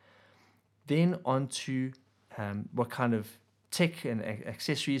shift. Then on to what kind of tech and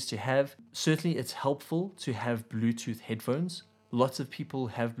accessories to have. Certainly it's helpful to have Bluetooth headphones. Lots of people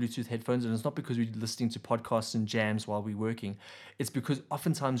have Bluetooth headphones, and it's not because we're listening to podcasts and jams while we're working. It's because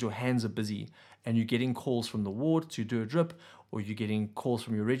oftentimes your hands are busy and you're getting calls from the ward to do a drip, or you're getting calls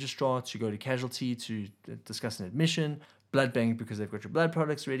from your registrar to go to casualty to discuss an admission, blood bank because they've got your blood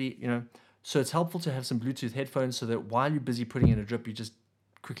products ready, So it's helpful to have some Bluetooth headphones so that while you're busy putting in a drip, you just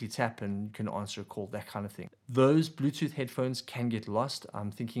quickly tap and you can answer a call, that kind of thing. Those Bluetooth headphones can get lost. I'm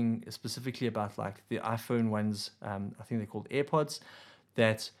thinking specifically about like the iPhone ones, I think they're called AirPods,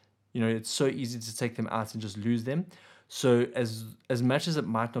 that, it's so easy to take them out and just lose them. So as much as it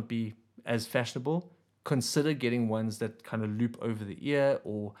might not be as fashionable, consider getting ones that kind of loop over the ear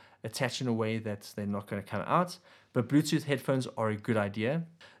or attach in a way that they're not going to come out. But Bluetooth headphones are a good idea.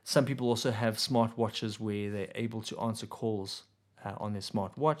 Some people also have smart watches where they're able to answer calls on their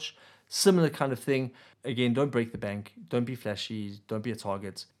smart watch. Similar kind of thing. Again, don't break the bank, don't be flashy, don't be a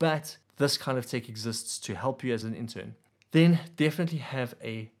target, but this kind of tech exists to help you as an intern. Then definitely have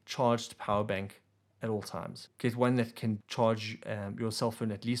a charged power bank at all times. Get one that can charge your cell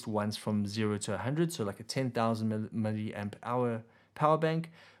phone at least once from 0 to 100, so like a 10,000 milliamp hour power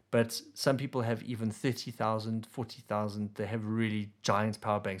bank. But some people have even 30,000, 40,000. They have really giant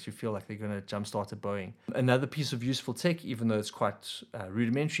power banks. You feel like they're going to jumpstart a Boeing. Another piece of useful tech, even though it's quite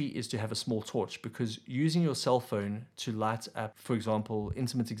rudimentary, is to have a small torch, because using your cell phone to light up, for example,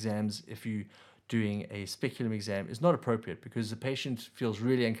 intimate exams, if you doing a speculum exam, is not appropriate, because the patient feels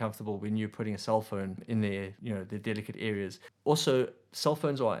really uncomfortable when you're putting a cell phone in their delicate areas. Also, cell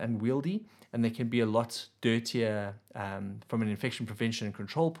phones are unwieldy and they can be a lot dirtier from an infection prevention and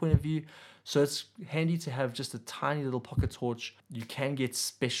control point of view. So it's handy to have just a tiny little pocket torch. You can get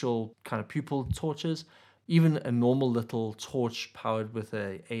special kind of pupil torches, even a normal little torch powered with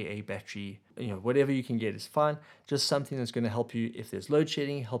a AA battery, whatever you can get is fine. Just something that's going to help you if there's load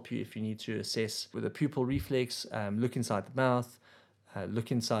shedding, help you if you need to assess with a pupil reflex, look inside the mouth,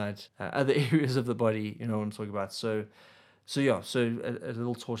 look inside other areas of the body, you know what I'm talking about. So a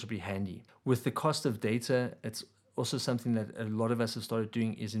little torch would be handy. With the cost of data, it's also something that a lot of us have started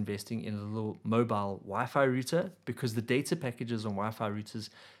doing, is investing in a little mobile Wi-Fi router, because the data packages on Wi-Fi routers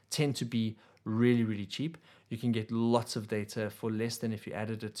tend to be really, really cheap. You can get lots of data for less than if you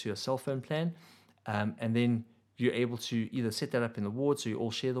added it to a cell phone plan. And then you're able to either set that up in the ward so you all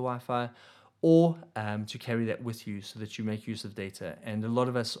share the Wi-Fi, or to carry that with you so that you make use of data. And a lot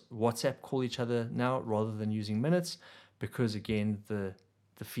of us WhatsApp call each other now rather than using minutes, because again, the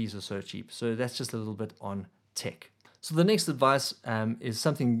fees are so cheap. So that's just a little bit on tech. So the next advice is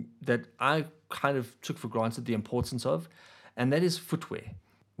something that I kind of took for granted the importance of, and that is footwear.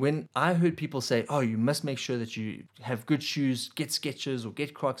 When I heard people say, oh, you must make sure that you have good shoes, get Skechers or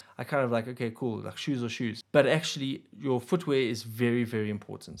get Crocs, I kind of like, okay, cool, like shoes are shoes. But actually, your footwear is very, very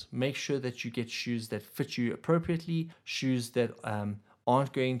important. Make sure that you get shoes that fit you appropriately, shoes that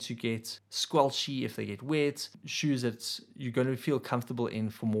aren't going to get squelchy if they get wet, shoes that you're going to feel comfortable in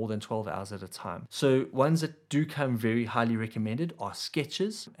for more than 12 hours at a time. So ones that do come very highly recommended are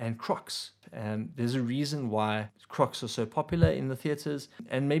Skechers and Crocs. There's a reason why Crocs are so popular in the theaters,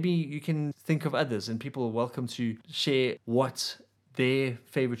 and maybe you can think of others, and people are welcome to share what their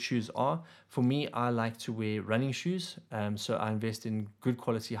favorite shoes are. For me, I like to wear running shoes, so I invest in good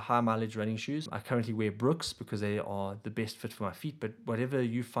quality, high mileage running shoes. I currently wear Brooks because they are the best fit for my feet, but whatever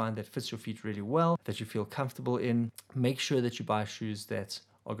you find that fits your feet really well, that you feel comfortable in, make sure that you buy shoes that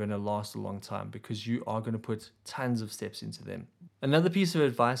are going to last a long time, because you are going to put tons of steps into them. Another piece of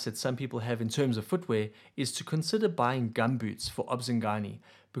advice that some people have in terms of footwear is to consider buying gumboots for obs and gynae,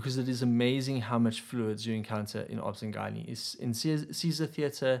 because it is amazing how much fluids you encounter in obs and gynae. In Caesar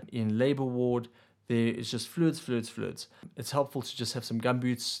theatre, in labor ward, there is just fluids. It's helpful to just have some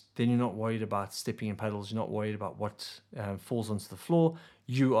gumboots. Then you're not worried about stepping in puddles. You're not worried about what falls onto the floor.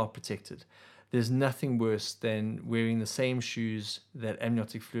 You are protected. There's nothing worse than wearing the same shoes that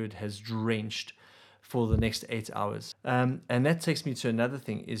amniotic fluid has drenched for the next 8 hours. And that takes me to another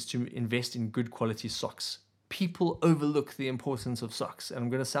thing, is to invest in good quality socks. People overlook the importance of socks, and I'm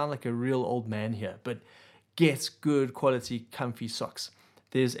going to sound like a real old man here, but get good quality, comfy socks.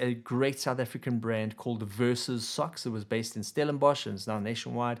 There's a great South African brand called Versus Socks that was based in Stellenbosch and is now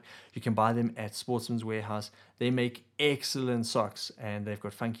nationwide. You can buy them at Sportsman's Warehouse. They make excellent socks, and they've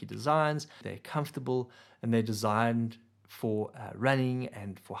got funky designs. They're comfortable, and they're designed for running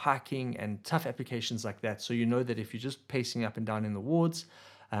and for hiking and tough applications like that. So you know that if you're just pacing up and down in the wards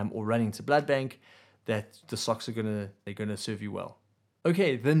or running to blood bank, that the socks are gonna serve you well.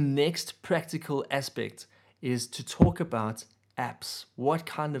 Okay, the next practical aspect is to talk about apps. What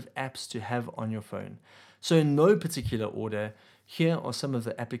kind of apps to have on your phone? So in no particular order, here are some of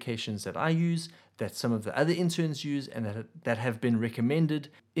the applications that I use, that some of the other interns use, and that have been recommended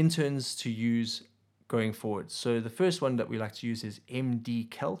interns to use going forward. So the first one that we like to use is MD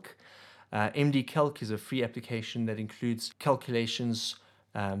Calc. MD Calc is a free application that includes calculations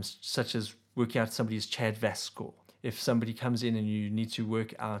such as working out somebody's CHAD-VAS score. If somebody comes in and you need to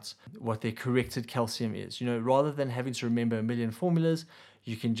work out what their corrected calcium is, rather than having to remember a million formulas,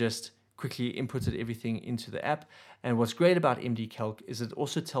 you can just quickly input everything into the app. And what's great about MD Calc is it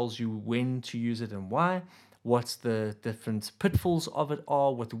also tells you when to use it and why, what the different pitfalls of it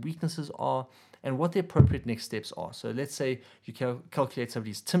are, what the weaknesses are, and what the appropriate next steps are. So let's say you calculate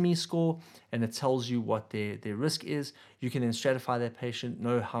somebody's TIMI score and it tells you what their risk is. You can then stratify that patient,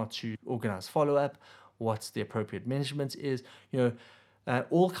 know how to organize follow-up, what the appropriate management is,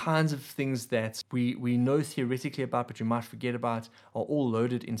 all kinds of things that we know theoretically about, but you might forget about, are all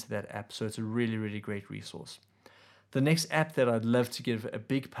loaded into that app. So it's a really, really great resource. The next app that I'd love to give a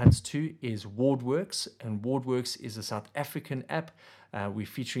big punt to is WardWorks, and WardWorks is a South African app. We're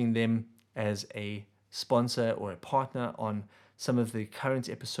featuring them as a sponsor or a partner on some of the current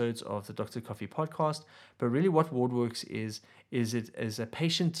episodes of the Dr. Coffee podcast. But really what WardWorks is it is a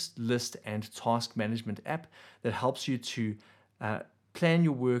patient list and task management app that helps you to plan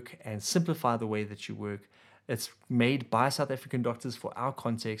your work and simplify the way that you work. It's made by South African doctors for our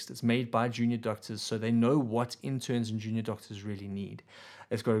context. It's made by junior doctors so they know what interns and junior doctors really need.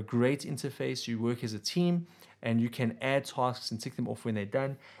 It's got a great interface. You work as a team and you can add tasks and tick them off when they're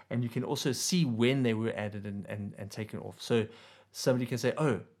done. And you can also see when they were added and taken off. So somebody can say,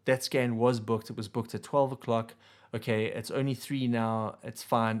 oh, that scan was booked. It was booked at 12 o'clock. Okay, it's only 3 now. It's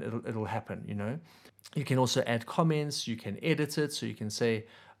fine. It'll happen, You can also add comments. You can edit it. So you can say,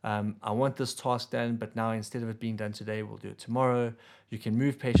 I want this task done, but now instead of it being done today, we'll do it tomorrow. You can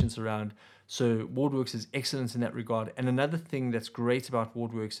move patients around. So WardWorks is excellent in that regard. And another thing that's great about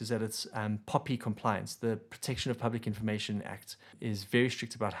WardWorks is that it's POPI compliance. The Protection of Public Information Act is very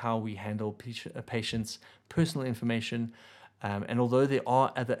strict about how we handle patients' personal information. And although there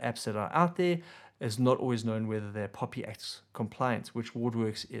are other apps that are out there, it's not always known whether they're POPI Act compliant, which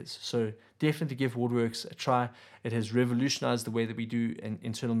WardWorks is. So definitely give WardWorks a try. It has revolutionized the way that we do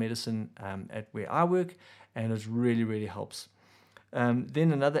internal medicine at where I work, and it really, really helps.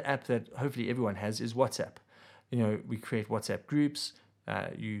 Then another app that hopefully everyone has is WhatsApp. We create WhatsApp groups.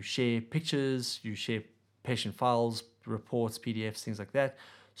 You share pictures, you share patient files, reports, PDFs, things like that.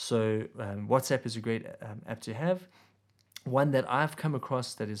 So WhatsApp is a great app to have. One that I've come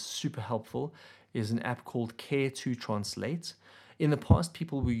across that is super helpful is an app called Care to Translate. In the past,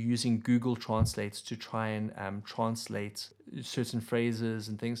 people were using Google Translate to try and translate certain phrases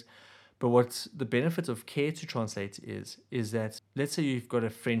and things. But what the benefit of Care to Translate is that, let's say you've got a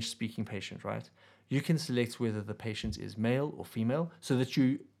French-speaking patient, right? You can select whether the patient is male or female so that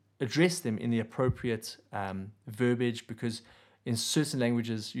you address them in the appropriate verbiage, because In certain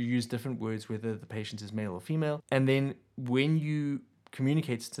languages, you use different words, whether the patient is male or female. And then when you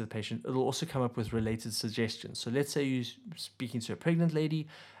communicate to the patient, it'll also come up with related suggestions. So let's say you're speaking to a pregnant lady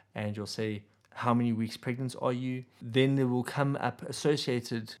and you'll say, how many weeks pregnant are you? Then there will come up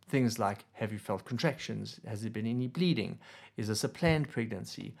associated things like, have you felt contractions? Has there been any bleeding? Is this a planned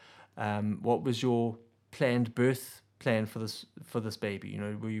pregnancy? What was your planned birth plan for this baby?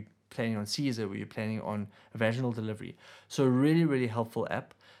 Were you planning on Caesar? Were you planning on a vaginal delivery? So a really, really helpful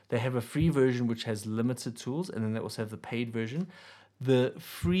app. They have a free version which has limited tools, and then they also have the paid version. The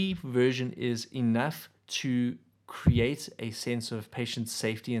free version is enough to create a sense of patient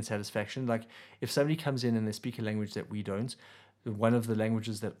safety and satisfaction. Like if somebody comes in and they speak a language that we don't, one of the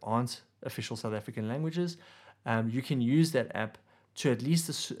languages that aren't official South African languages, you can use that app to at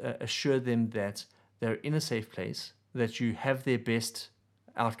least assure them that they're in a safe place, that you have their best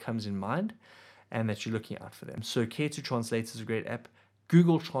outcomes in mind, and that you're looking out for them. So Care to Translate is a great app.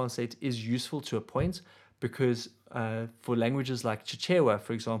 Google Translate is useful to a point because for languages like Chichewa,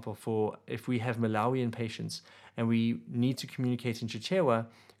 for example, if we have Malawian patients and we need to communicate in Chichewa,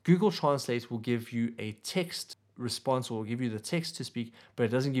 Google Translate will give you a text response or will give you the text to speak, but it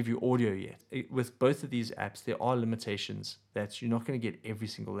doesn't give you audio yet. With both of these apps, there are limitations that you're not going to get every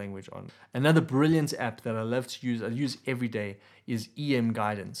single language on. Another brilliant app that I love to use, I use every day, is EM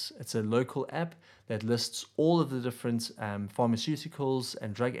Guidance. It's a local app that lists all of the different pharmaceuticals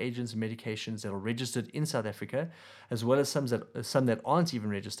and drug agents and medications that are registered in South Africa, as well as some that aren't even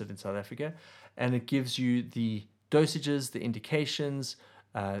registered in South Africa. And it gives you the dosages, the indications,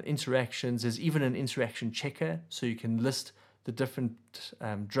 interactions. There's even an interaction checker, so you can list the different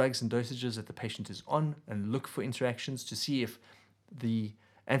drugs and dosages that the patient is on and look for interactions to see if the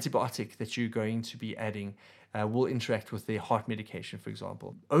antibiotic that you're going to be adding will interact with their heart medication, for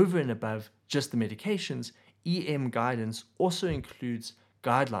example. Over and above just the medications, EM Guidance also includes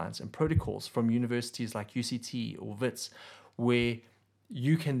guidelines and protocols from universities like UCT or WITS, where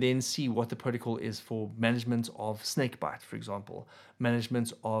you can then see what the protocol is for management of snakebite, for example,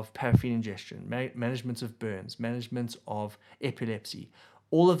 management of paraffin ingestion, management of burns, management of epilepsy.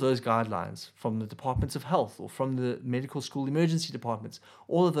 All of those guidelines from the departments of health or from the medical school emergency departments,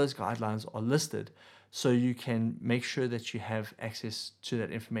 all of those guidelines are listed so you can make sure that you have access to that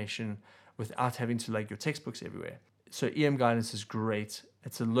information without having to lug your textbooks everywhere. So EM Guidance is great.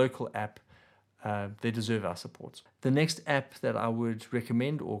 It's a local app. They deserve our support. The next app that I would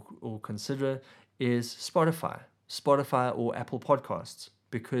recommend or consider is Spotify or Apple Podcasts,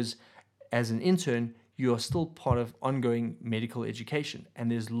 because as an intern, you are still part of ongoing medical education, and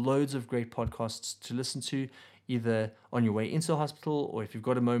there's loads of great podcasts to listen to, either on your way into the hospital or if you've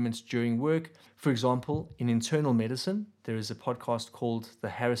got a moment during work. For example, in internal medicine, there is a podcast called the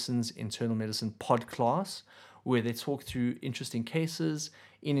Harrison's Internal Medicine Podcast, where they talk through interesting cases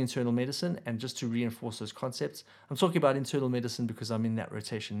in internal medicine. And just to reinforce those concepts, I'm talking about internal medicine because I'm in that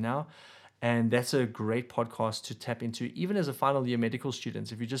rotation now. And that's a great podcast to tap into, even as a final year medical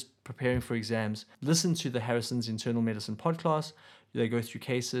student. If you're just preparing for exams, listen to the Harrison's Internal Medicine podcast. They go through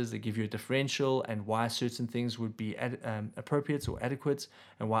cases, they give you a differential and why certain things would be appropriate or adequate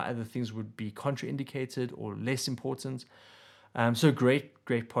and why other things would be contraindicated or less important. So great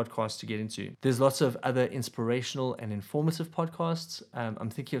podcast to get into. There's lots of other inspirational and informative podcasts. I'm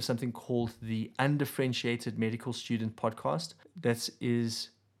thinking of something called the Undifferentiated Medical Student Podcast. That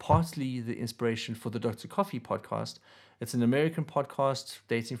is partly the inspiration for the Dr. Coffee podcast. It's an American podcast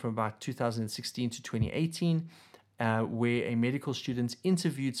dating from about 2016 to 2018, where a medical student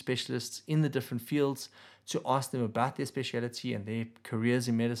interviewed specialists in the different fields to ask them about their specialty and their careers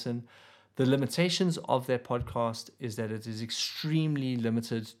in medicine. The limitations of that podcast is that it is extremely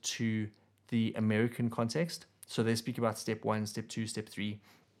limited to the American context. So they speak about step 1, step 2, step 3.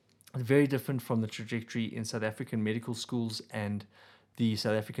 Very different from the trajectory in South African medical schools and the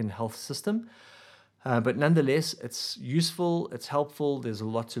South African health system. But nonetheless, it's useful, it's helpful, there's a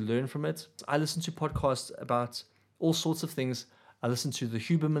lot to learn from it. I listen to podcasts about all sorts of things. I listen to the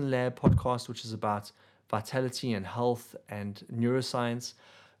Huberman Lab podcast, which is about vitality and health and neuroscience.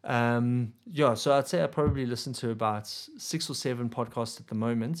 So I'd say I probably listen to about 6 or 7 podcasts at the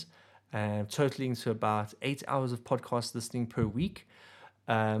moment, totaling to about 8 hours of podcast listening per week.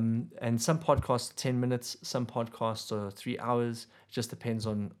 And some podcasts are 10 minutes, some podcasts are 3 hours. It just depends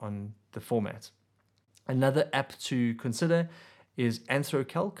on the format. Another app to consider is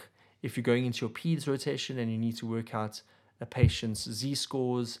AnthroCalc. If you're going into your PEDS rotation and you need to work out a patient's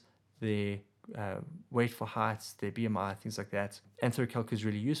Z-scores, their weight for height, their BMI, things like that. AnthroCalc is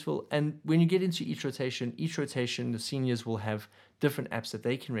really useful. And when you get into each rotation, the seniors will have different apps that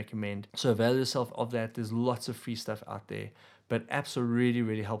they can recommend. So avail yourself of that. There's lots of free stuff out there, but apps are really,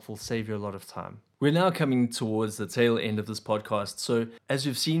 really helpful, save you a lot of time. We're now coming towards the tail end of this podcast. So as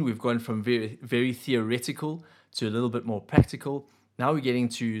you've seen, we've gone from very, very theoretical to a little bit more practical. Now we're getting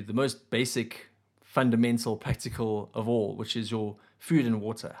to the most basic, fundamental, practical of all, which is your food and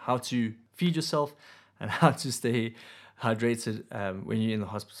water, how to feed yourself and how to stay hydrated when you're in the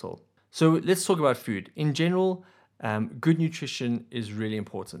hospital. So let's talk about food. In general, good nutrition is really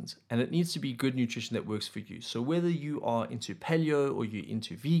important, and it needs to be good nutrition that works for you. So whether you are into paleo, or you're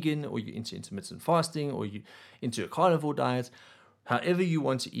into vegan, or you're into intermittent fasting, or you're into a carnivore diet, however you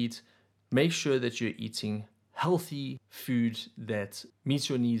want to eat, make sure that you're eating healthy food that meets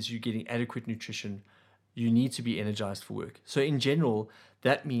your needs, you're getting adequate nutrition. You need to be energized for work. So in general,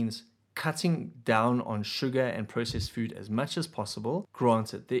 that means cutting down on sugar and processed food as much as possible.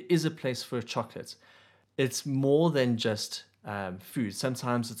 Granted, there is a place for chocolate. It's more than just food.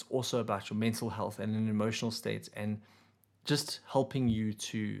 Sometimes it's also about your mental health and an emotional state and just helping you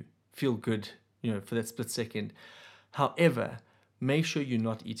to feel good, for that split second. However, make sure you're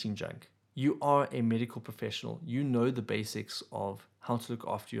not eating junk. You are a medical professional. You know the basics of how to look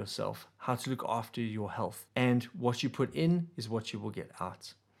after yourself, how to look after your health. And what you put in is what you will get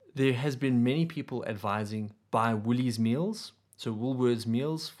out. There has been many people advising buy Woolies meals, so Woolworths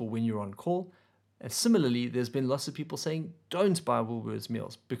meals for when you're on call. And similarly, there's been lots of people saying don't buy Woolworths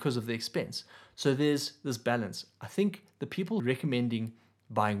meals because of the expense. So there's this balance. I think the people recommending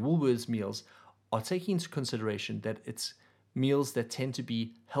buying Woolworths meals are taking into consideration that it's meals that tend to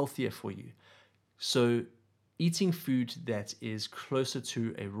be healthier for you. So eating food that is closer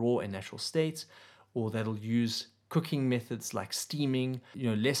to a raw and natural state, or that'll use cooking methods like steaming,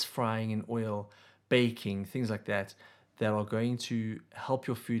 less frying in oil, baking, things like that, that are going to help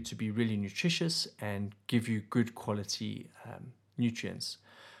your food to be really nutritious and give you good quality nutrients.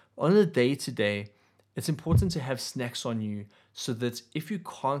 On a day-to-day, it's important to have snacks on you so that if you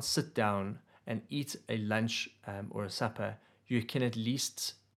can't sit down and eat a lunch or a supper, you can at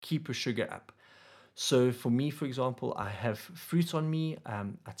least keep your sugar up. So for me, for example, I have fruit on me.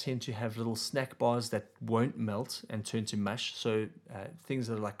 I tend to have little snack bars that won't melt and turn to mush. So things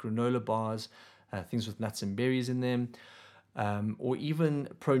that are like granola bars, things with nuts and berries in them, or even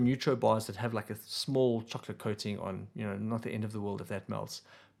Pro Nutro bars that have like a small chocolate coating on, not the end of the world if that melts.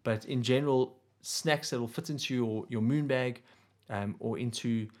 But in general, snacks that will fit into your moon bag or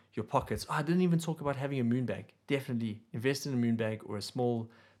into your pockets. I didn't even talk about having a moon bag. Definitely invest in a moon bag or a small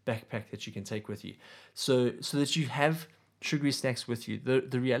backpack that you can take with you, so that you have sugary snacks with you.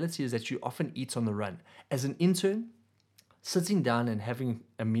 The reality is that you often eat on the run. As an intern, sitting down and having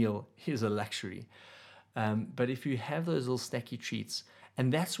a meal is a luxury. But if you have those little snacky treats,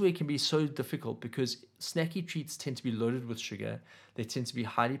 and that's where it can be so difficult, because snacky treats tend to be loaded with sugar, they tend to be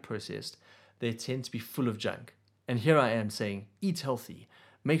highly processed, they tend to be full of junk. And here I am saying, eat healthy.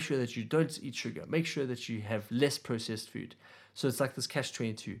 Make sure that you don't eat sugar. Make sure that you have less processed food. So it's like this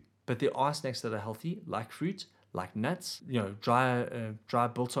catch-22. But there are snacks that are healthy, like fruit, like nuts, dry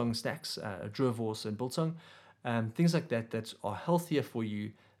biltong snacks, druivors and biltong, things like that are healthier for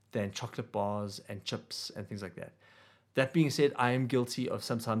you than chocolate bars and chips and things like that. That being said, I am guilty of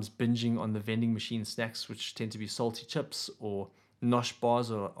sometimes binging on the vending machine snacks, which tend to be salty chips, or nosh bars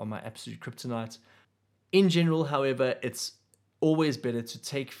are my absolute kryptonite. In general, however, it's always better to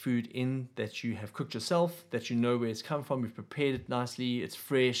take food in that you have cooked yourself, that you know where it's come from, you've prepared it nicely, it's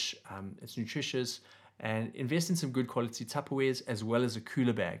fresh, it's nutritious, and invest in some good quality Tupperwares as well as a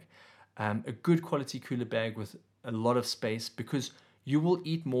cooler bag. A good quality cooler bag with a lot of space, because you will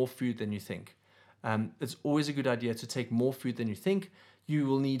eat more food than you think. It's always a good idea to take more food than you think you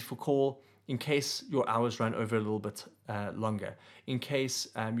will need for call, in case your hours run over a little bit longer, in case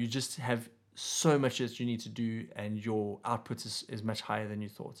you just have so much that you need to do and your output is much higher than you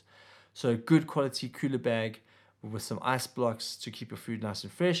thought. So good quality cooler bag with some ice blocks to keep your food nice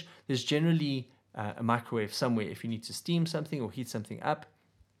and fresh. There's generally a microwave somewhere if you need to steam something or heat something up.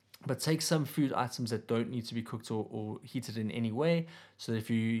 But take some food items that don't need to be cooked or heated in any way, so that if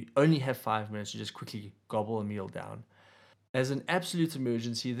you only have 5 minutes, you just quickly gobble a meal down. As an absolute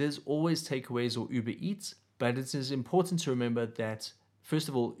emergency, there's always takeaways or Uber Eats, but it is important to remember that, first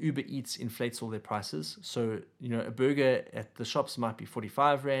of all, Uber Eats inflates all their prices. So, a burger at the shops might be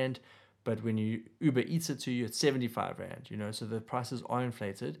 45 Rand, but when you Uber Eats it to you, it's 75 Rand, so the prices are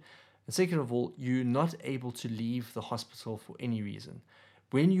inflated. And second of all, you're not able to leave the hospital for any reason.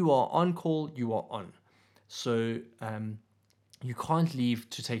 When you are on call, you are on. So you can't leave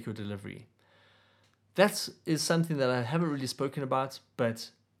to take your delivery. That is something that I haven't really spoken about, but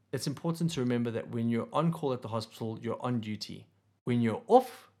it's important to remember that when you're on call at the hospital, you're on duty. When you're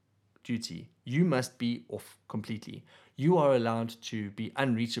off duty, you must be off completely. You are allowed to be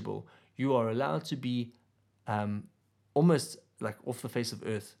unreachable. You are allowed to be um, almost like off the face of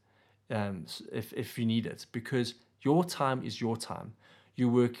earth if you need it, because your time is your time. You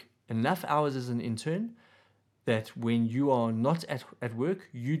work enough hours as an intern that when you are not at work,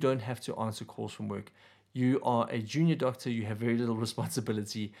 you don't have to answer calls from work. You are a junior doctor, you have very little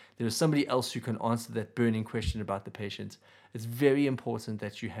responsibility. There is somebody else who can answer that burning question about the patient. It's very important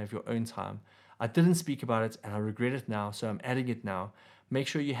that you have your own time. I didn't speak about it and I regret it now, so I'm adding it now. Make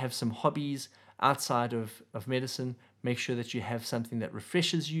sure you have some hobbies outside of medicine. Make sure that you have something that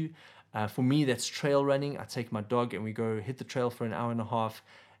refreshes you. For me, that's trail running. I take my dog and we go hit the trail for an hour and a half,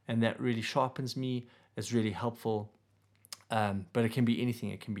 and that really sharpens me. It's really helpful. But it can be anything.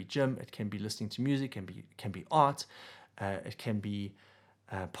 It can be gym. It can be listening to music. It can be art. It can be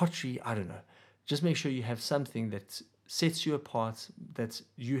pottery. I don't know. Just make sure you have something that sets you apart, that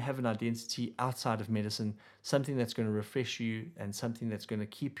you have an identity outside of medicine, something that's going to refresh you and something that's going to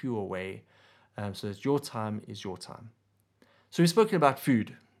keep you away, so that your time is your time. So we've spoken about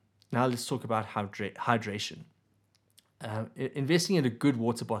food. Now let's talk about hydration. Investing in a good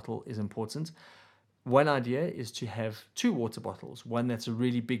water bottle is important. One idea is to have 2 water bottles, one that's a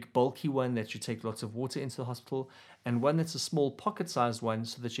really big bulky one that you take lots of water into the hospital, and one that's a small pocket-sized one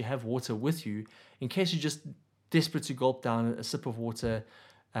so that you have water with you in case you're just desperate to gulp down a sip of water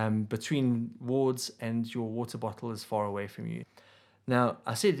between wards and your water bottle is far away from you. Now,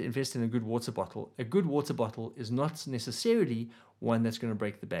 I said invest in a good water bottle. A good water bottle is not necessarily one that's going to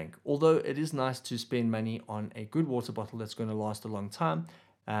break the bank, although it is nice to spend money on a good water bottle that's going to last a long time.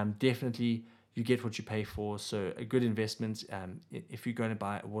 Definitely, you get what you pay for, so a good investment. If you're going to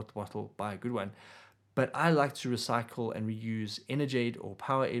buy a water bottle, buy a good one. But I like to recycle and reuse Energade or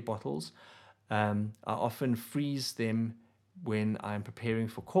Powerade bottles. I often freeze them when I'm preparing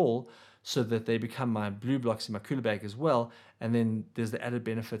for call so that they become my blue blocks in my cooler bag as well. And then there's the added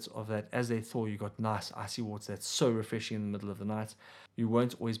benefits of that. As they thaw, you got nice icy water that's so refreshing in the middle of the night. You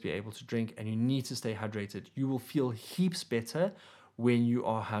won't always be able to drink, and you need to stay hydrated. You will feel heaps better when you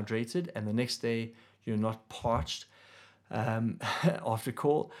are hydrated, and the next day you're not parched after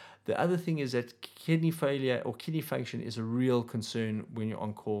call. The other thing is that kidney failure or kidney function is a real concern when you're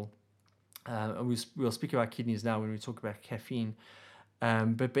on call. And we'll speak about kidneys now when we talk about caffeine.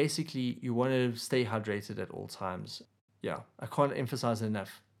 But basically, you want to stay hydrated at all times. Yeah, I can't emphasize it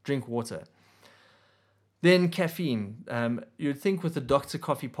enough. Drink water. Then caffeine. You'd think with the Dr.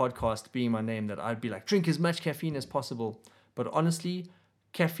 Coffee podcast being my name that I'd be like, drink as much caffeine as possible. But honestly,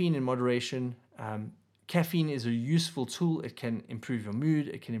 caffeine in moderation. Caffeine is a useful tool. It can improve your mood.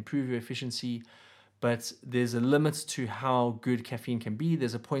 It can improve your efficiency. But there's a limit to how good caffeine can be.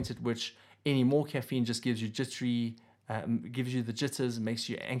 There's a point at which any more caffeine just gives you jittery, gives you the jitters, makes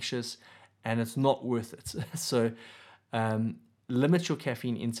you anxious, and it's not worth it. So limit your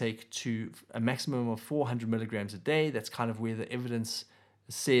caffeine intake to a maximum of 400 milligrams a day. That's kind of where the evidence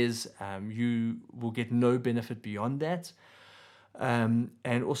says you will get no benefit beyond that.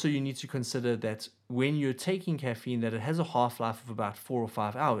 And also you need to consider that when you're taking caffeine, that it has a half-life of about 4 or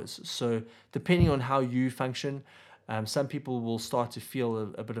 5 hours. So depending on how you function, some people will start to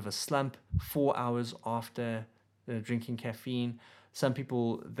feel a bit of a slump 4 hours after drinking caffeine. Some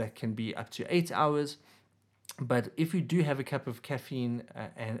people that can be up to 8 hours. But if you do have a cup of caffeine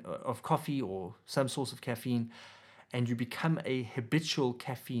and of coffee or some source of caffeine, and you become a habitual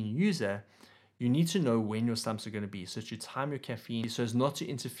caffeine user, you need to know when your slumps are going to be, so that you time your caffeine so as not to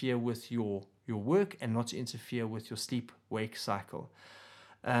interfere with your work and not to interfere with your sleep-wake cycle.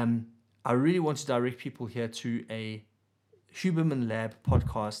 I really want to direct people here to a Huberman Lab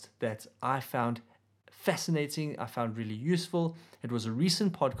podcast that I found fascinating, I found really useful. It was a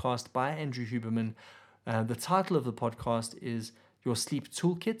recent podcast by Andrew Huberman. The title of the podcast is Your Sleep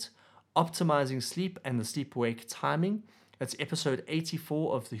Toolkit, Optimizing Sleep and the Sleep-Wake Timing. That's episode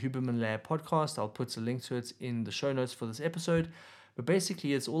 84 of the Huberman Lab podcast. I'll put a link to it in the show notes for this episode. But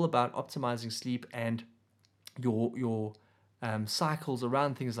basically, it's all about optimizing sleep and your cycles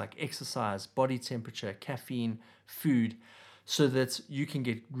around things like exercise, body temperature, caffeine, food, so that you can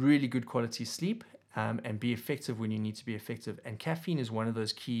get really good quality sleep and be effective when you need to be effective. And caffeine is one of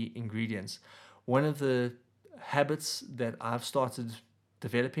those key ingredients. One of the habits that I've started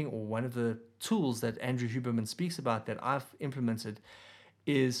developing, or one of the tools that Andrew Huberman speaks about that I've implemented,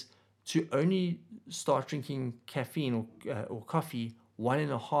 is to only start drinking caffeine or coffee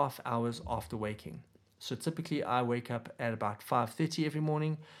 1.5 hours after waking. So typically I wake up at about 5:30 every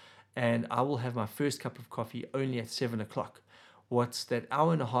morning, and I will have my first cup of coffee only at 7 o'clock. What that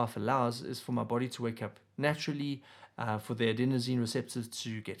hour and a half allows is for my body to wake up naturally, for the adenosine receptors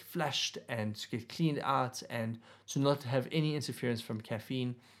to get flushed and to get cleaned out and to not have any interference from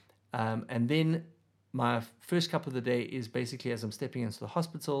caffeine. And then my first cup of the day is basically as I'm stepping into the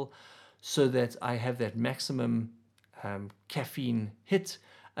hospital, so that I have that maximum caffeine hit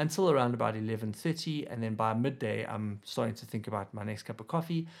until around about 11:30, and then by midday I'm starting to think about my next cup of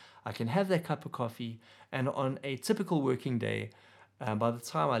coffee. I can have that cup of coffee, and on a typical working day, by the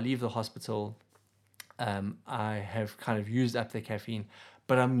time I leave the hospital, I have kind of used up the caffeine,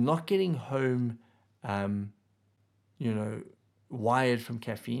 but I'm not getting home, um, you know, wired from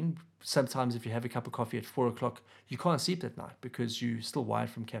caffeine. Sometimes if you have a cup of coffee at 4 o'clock, you can't sleep that night because you're still wired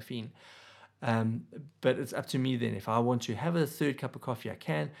from caffeine. Um, but it's up to me then. If I want to have a third cup of coffee, I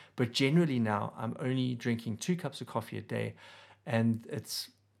can. But generally now, I'm only drinking 2 cups of coffee a day, and it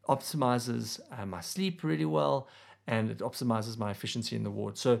optimizes my sleep really well, and it optimizes my efficiency in the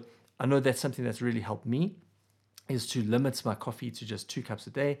ward. So I know that's something that's really helped me, is to limit my coffee to just 2 cups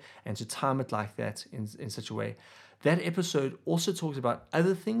a day and to time it like that in such a way. That episode also talks about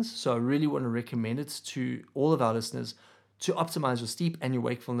other things, so I really want to recommend it to all of our listeners to optimize your sleep and your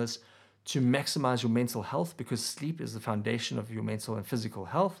wakefulness, to maximize your mental health, because sleep is the foundation of your mental and physical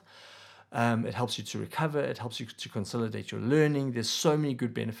health. It helps you to recover, it helps you to consolidate your learning. There's so many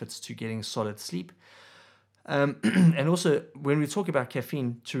good benefits to getting solid sleep. And also, when we talk about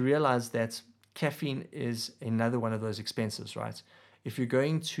caffeine, to realize that caffeine is another one of those expenses, right? If you're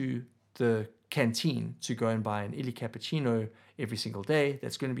going to the canteen to go and buy an illy cappuccino every single day,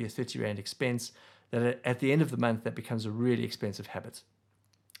 that's going to be a 30 Rand expense. That at the end of the month, that becomes a really expensive habit.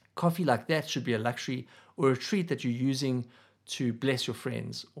 Coffee like that should be a luxury or a treat that you're using to bless your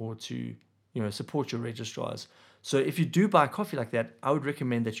friends or to, support your registrars. So if you do buy coffee like that, I would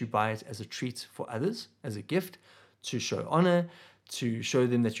recommend that you buy it as a treat for others, as a gift, to show honor, to show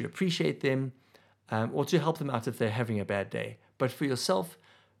them that you appreciate them, or to help them out if they're having a bad day. But for yourself,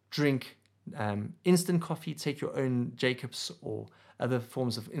 drink instant coffee, take your own Jacobs or other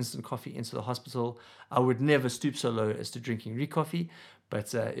forms of instant coffee into the hospital. I would never stoop so low as to drinking recoffee,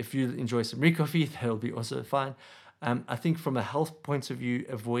 but if you enjoy some recoffee, that'll be also fine. I think from a health point of view,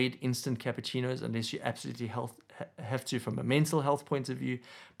 avoid instant cappuccinos unless you absolutely have to from a mental health point of view.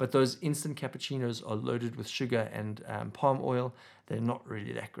 But those instant cappuccinos are loaded with sugar and palm oil. They're not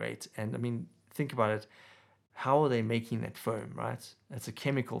really that great. And I mean, think about it. How are they making that foam, right? It's a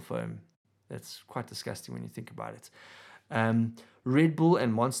chemical foam. That's quite disgusting when you think about it. Red Bull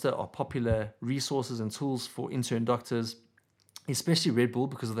and Monster are popular resources and tools for intern doctors, especially Red Bull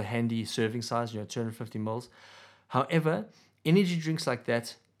because of the handy serving size, 250 mils. However, energy drinks like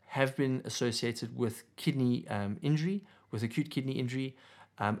that have been associated with kidney injury, with acute kidney injury,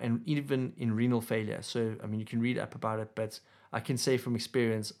 and even in renal failure. So, I mean, you can read up about it, but I can say from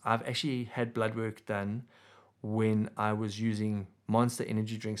experience, I've actually had blood work done when I was using Monster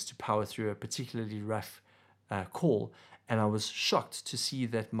energy drinks to power through a particularly rough call, and I was shocked to see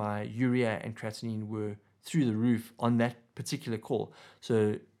that my urea and creatinine were through the roof on that particular call.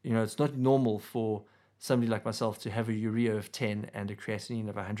 So, it's not normal for somebody like myself to have a urea of 10 and a creatinine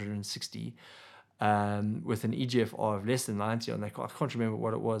of 160 with an EGFR of less than 90 on that. I can't remember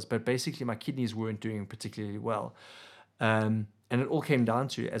what it was, but basically my kidneys weren't doing particularly well. And it all came down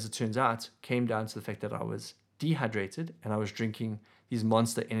to, as it turns out, the fact that I was dehydrated and I was drinking these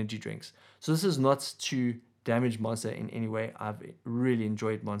Monster energy drinks. So this is not to damage Monster in any way. I've really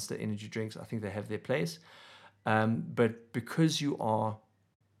enjoyed Monster energy drinks. I think they have their place. But because you are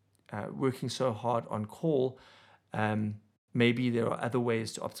working so hard on call, maybe there are other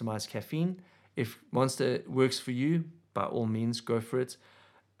ways to optimize caffeine. If Monster works for you, by all means, go for it.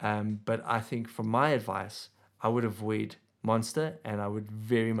 But I think from my advice, I would avoid Monster and I would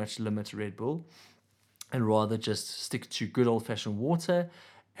very much limit Red Bull and rather just stick to good old-fashioned water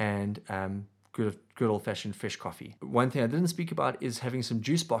and good old-fashioned fresh coffee. One thing I didn't speak about is having some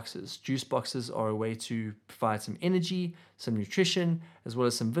juice boxes. Juice boxes are a way to provide some energy, some nutrition, as well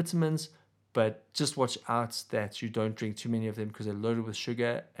as some vitamins, but just watch out that you don't drink too many of them because they're loaded with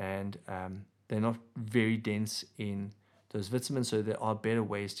sugar and they're not very dense in those vitamins, so there are better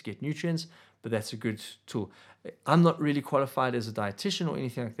ways to get nutrients, but that's a good tool. I'm not really qualified as a dietitian or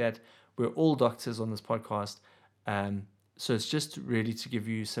anything like that. We're all doctors on this podcast. So it's just really to give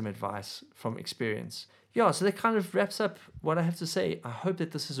you some advice from experience. Yeah, so that kind of wraps up what I have to say. I hope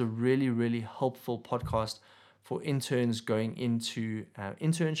that this is a really, really helpful podcast for interns going into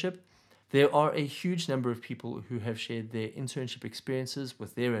internship. There are a huge number of people who have shared their internship experiences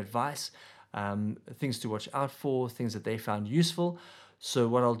with their advice, things to watch out for, things that they found useful. So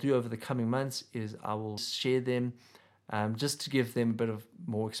what I'll do over the coming months is I will share them just to give them a bit of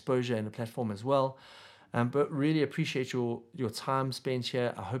more exposure and a platform as well. But really appreciate your time spent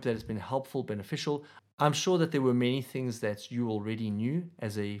here. I hope that it's been helpful, beneficial. I'm sure that there were many things that you already knew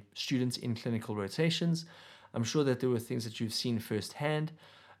as a student in clinical rotations. I'm sure that there were things that you've seen firsthand.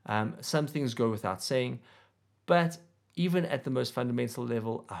 Some things go without saying, but even at the most fundamental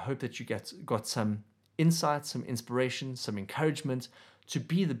level, I hope that you got some insight, some inspiration, some encouragement to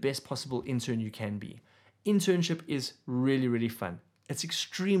be the best possible intern you can be. Internship is really, really fun. It's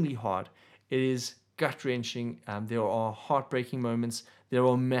extremely hard. It is gut-wrenching. There are heartbreaking moments. There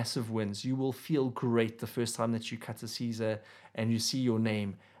are massive wins. You will feel great the first time that you cut a Caesar and you see your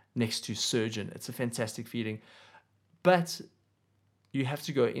name next to surgeon. It's a fantastic feeling. But you have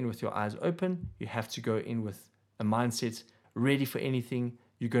to go in with your eyes open. You have to go in with a mindset ready for anything.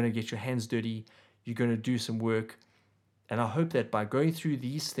 You're going to get your hands dirty. You're going to do some work. And I hope that by going through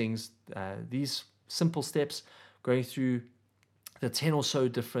these things, these simple steps, going through the 10 or so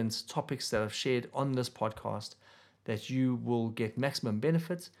different topics that I've shared on this podcast, that you will get maximum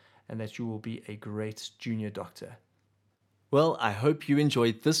benefit and that you will be a great junior doctor. Well, I hope you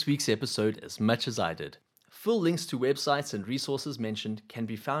enjoyed this week's episode as much as I did. Full links to websites and resources mentioned can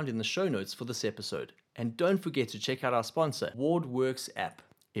be found in the show notes for this episode. And don't forget to check out our sponsor, WardWorks app.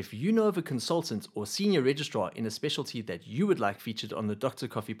 If you know of a consultant or senior registrar in a specialty that you would like featured on the Dr.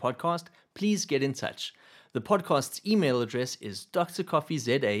 Coffee podcast, please get in touch. The podcast's email address is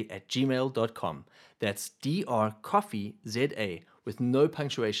drcoffeeza@gmail.com. That's drcoffeeza with no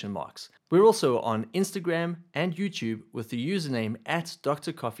punctuation marks. We're also on Instagram and YouTube with the username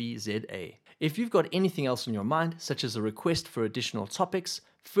 @drcoffeeza. If you've got anything else on your mind, such as a request for additional topics,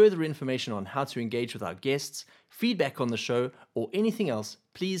 further information on how to engage with our guests, feedback on the show, or anything else,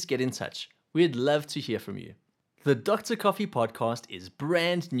 please get in touch. We'd love to hear from you. The Dr. Coffee podcast is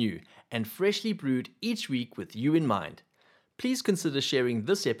brand new and freshly brewed each week with you in mind. Please consider sharing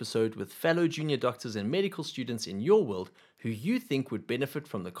this episode with fellow junior doctors and medical students in your world who you think would benefit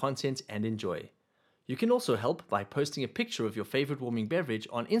from the content and enjoy. You can also help by posting a picture of your favorite warming beverage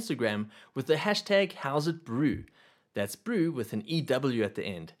on Instagram with the hashtag #HowsItBrew. That's brew with an EW at the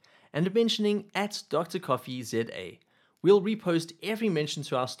end. And mentioning @DrCoffeeZA. We'll repost every mention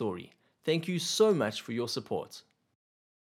to our story. Thank you so much for your support.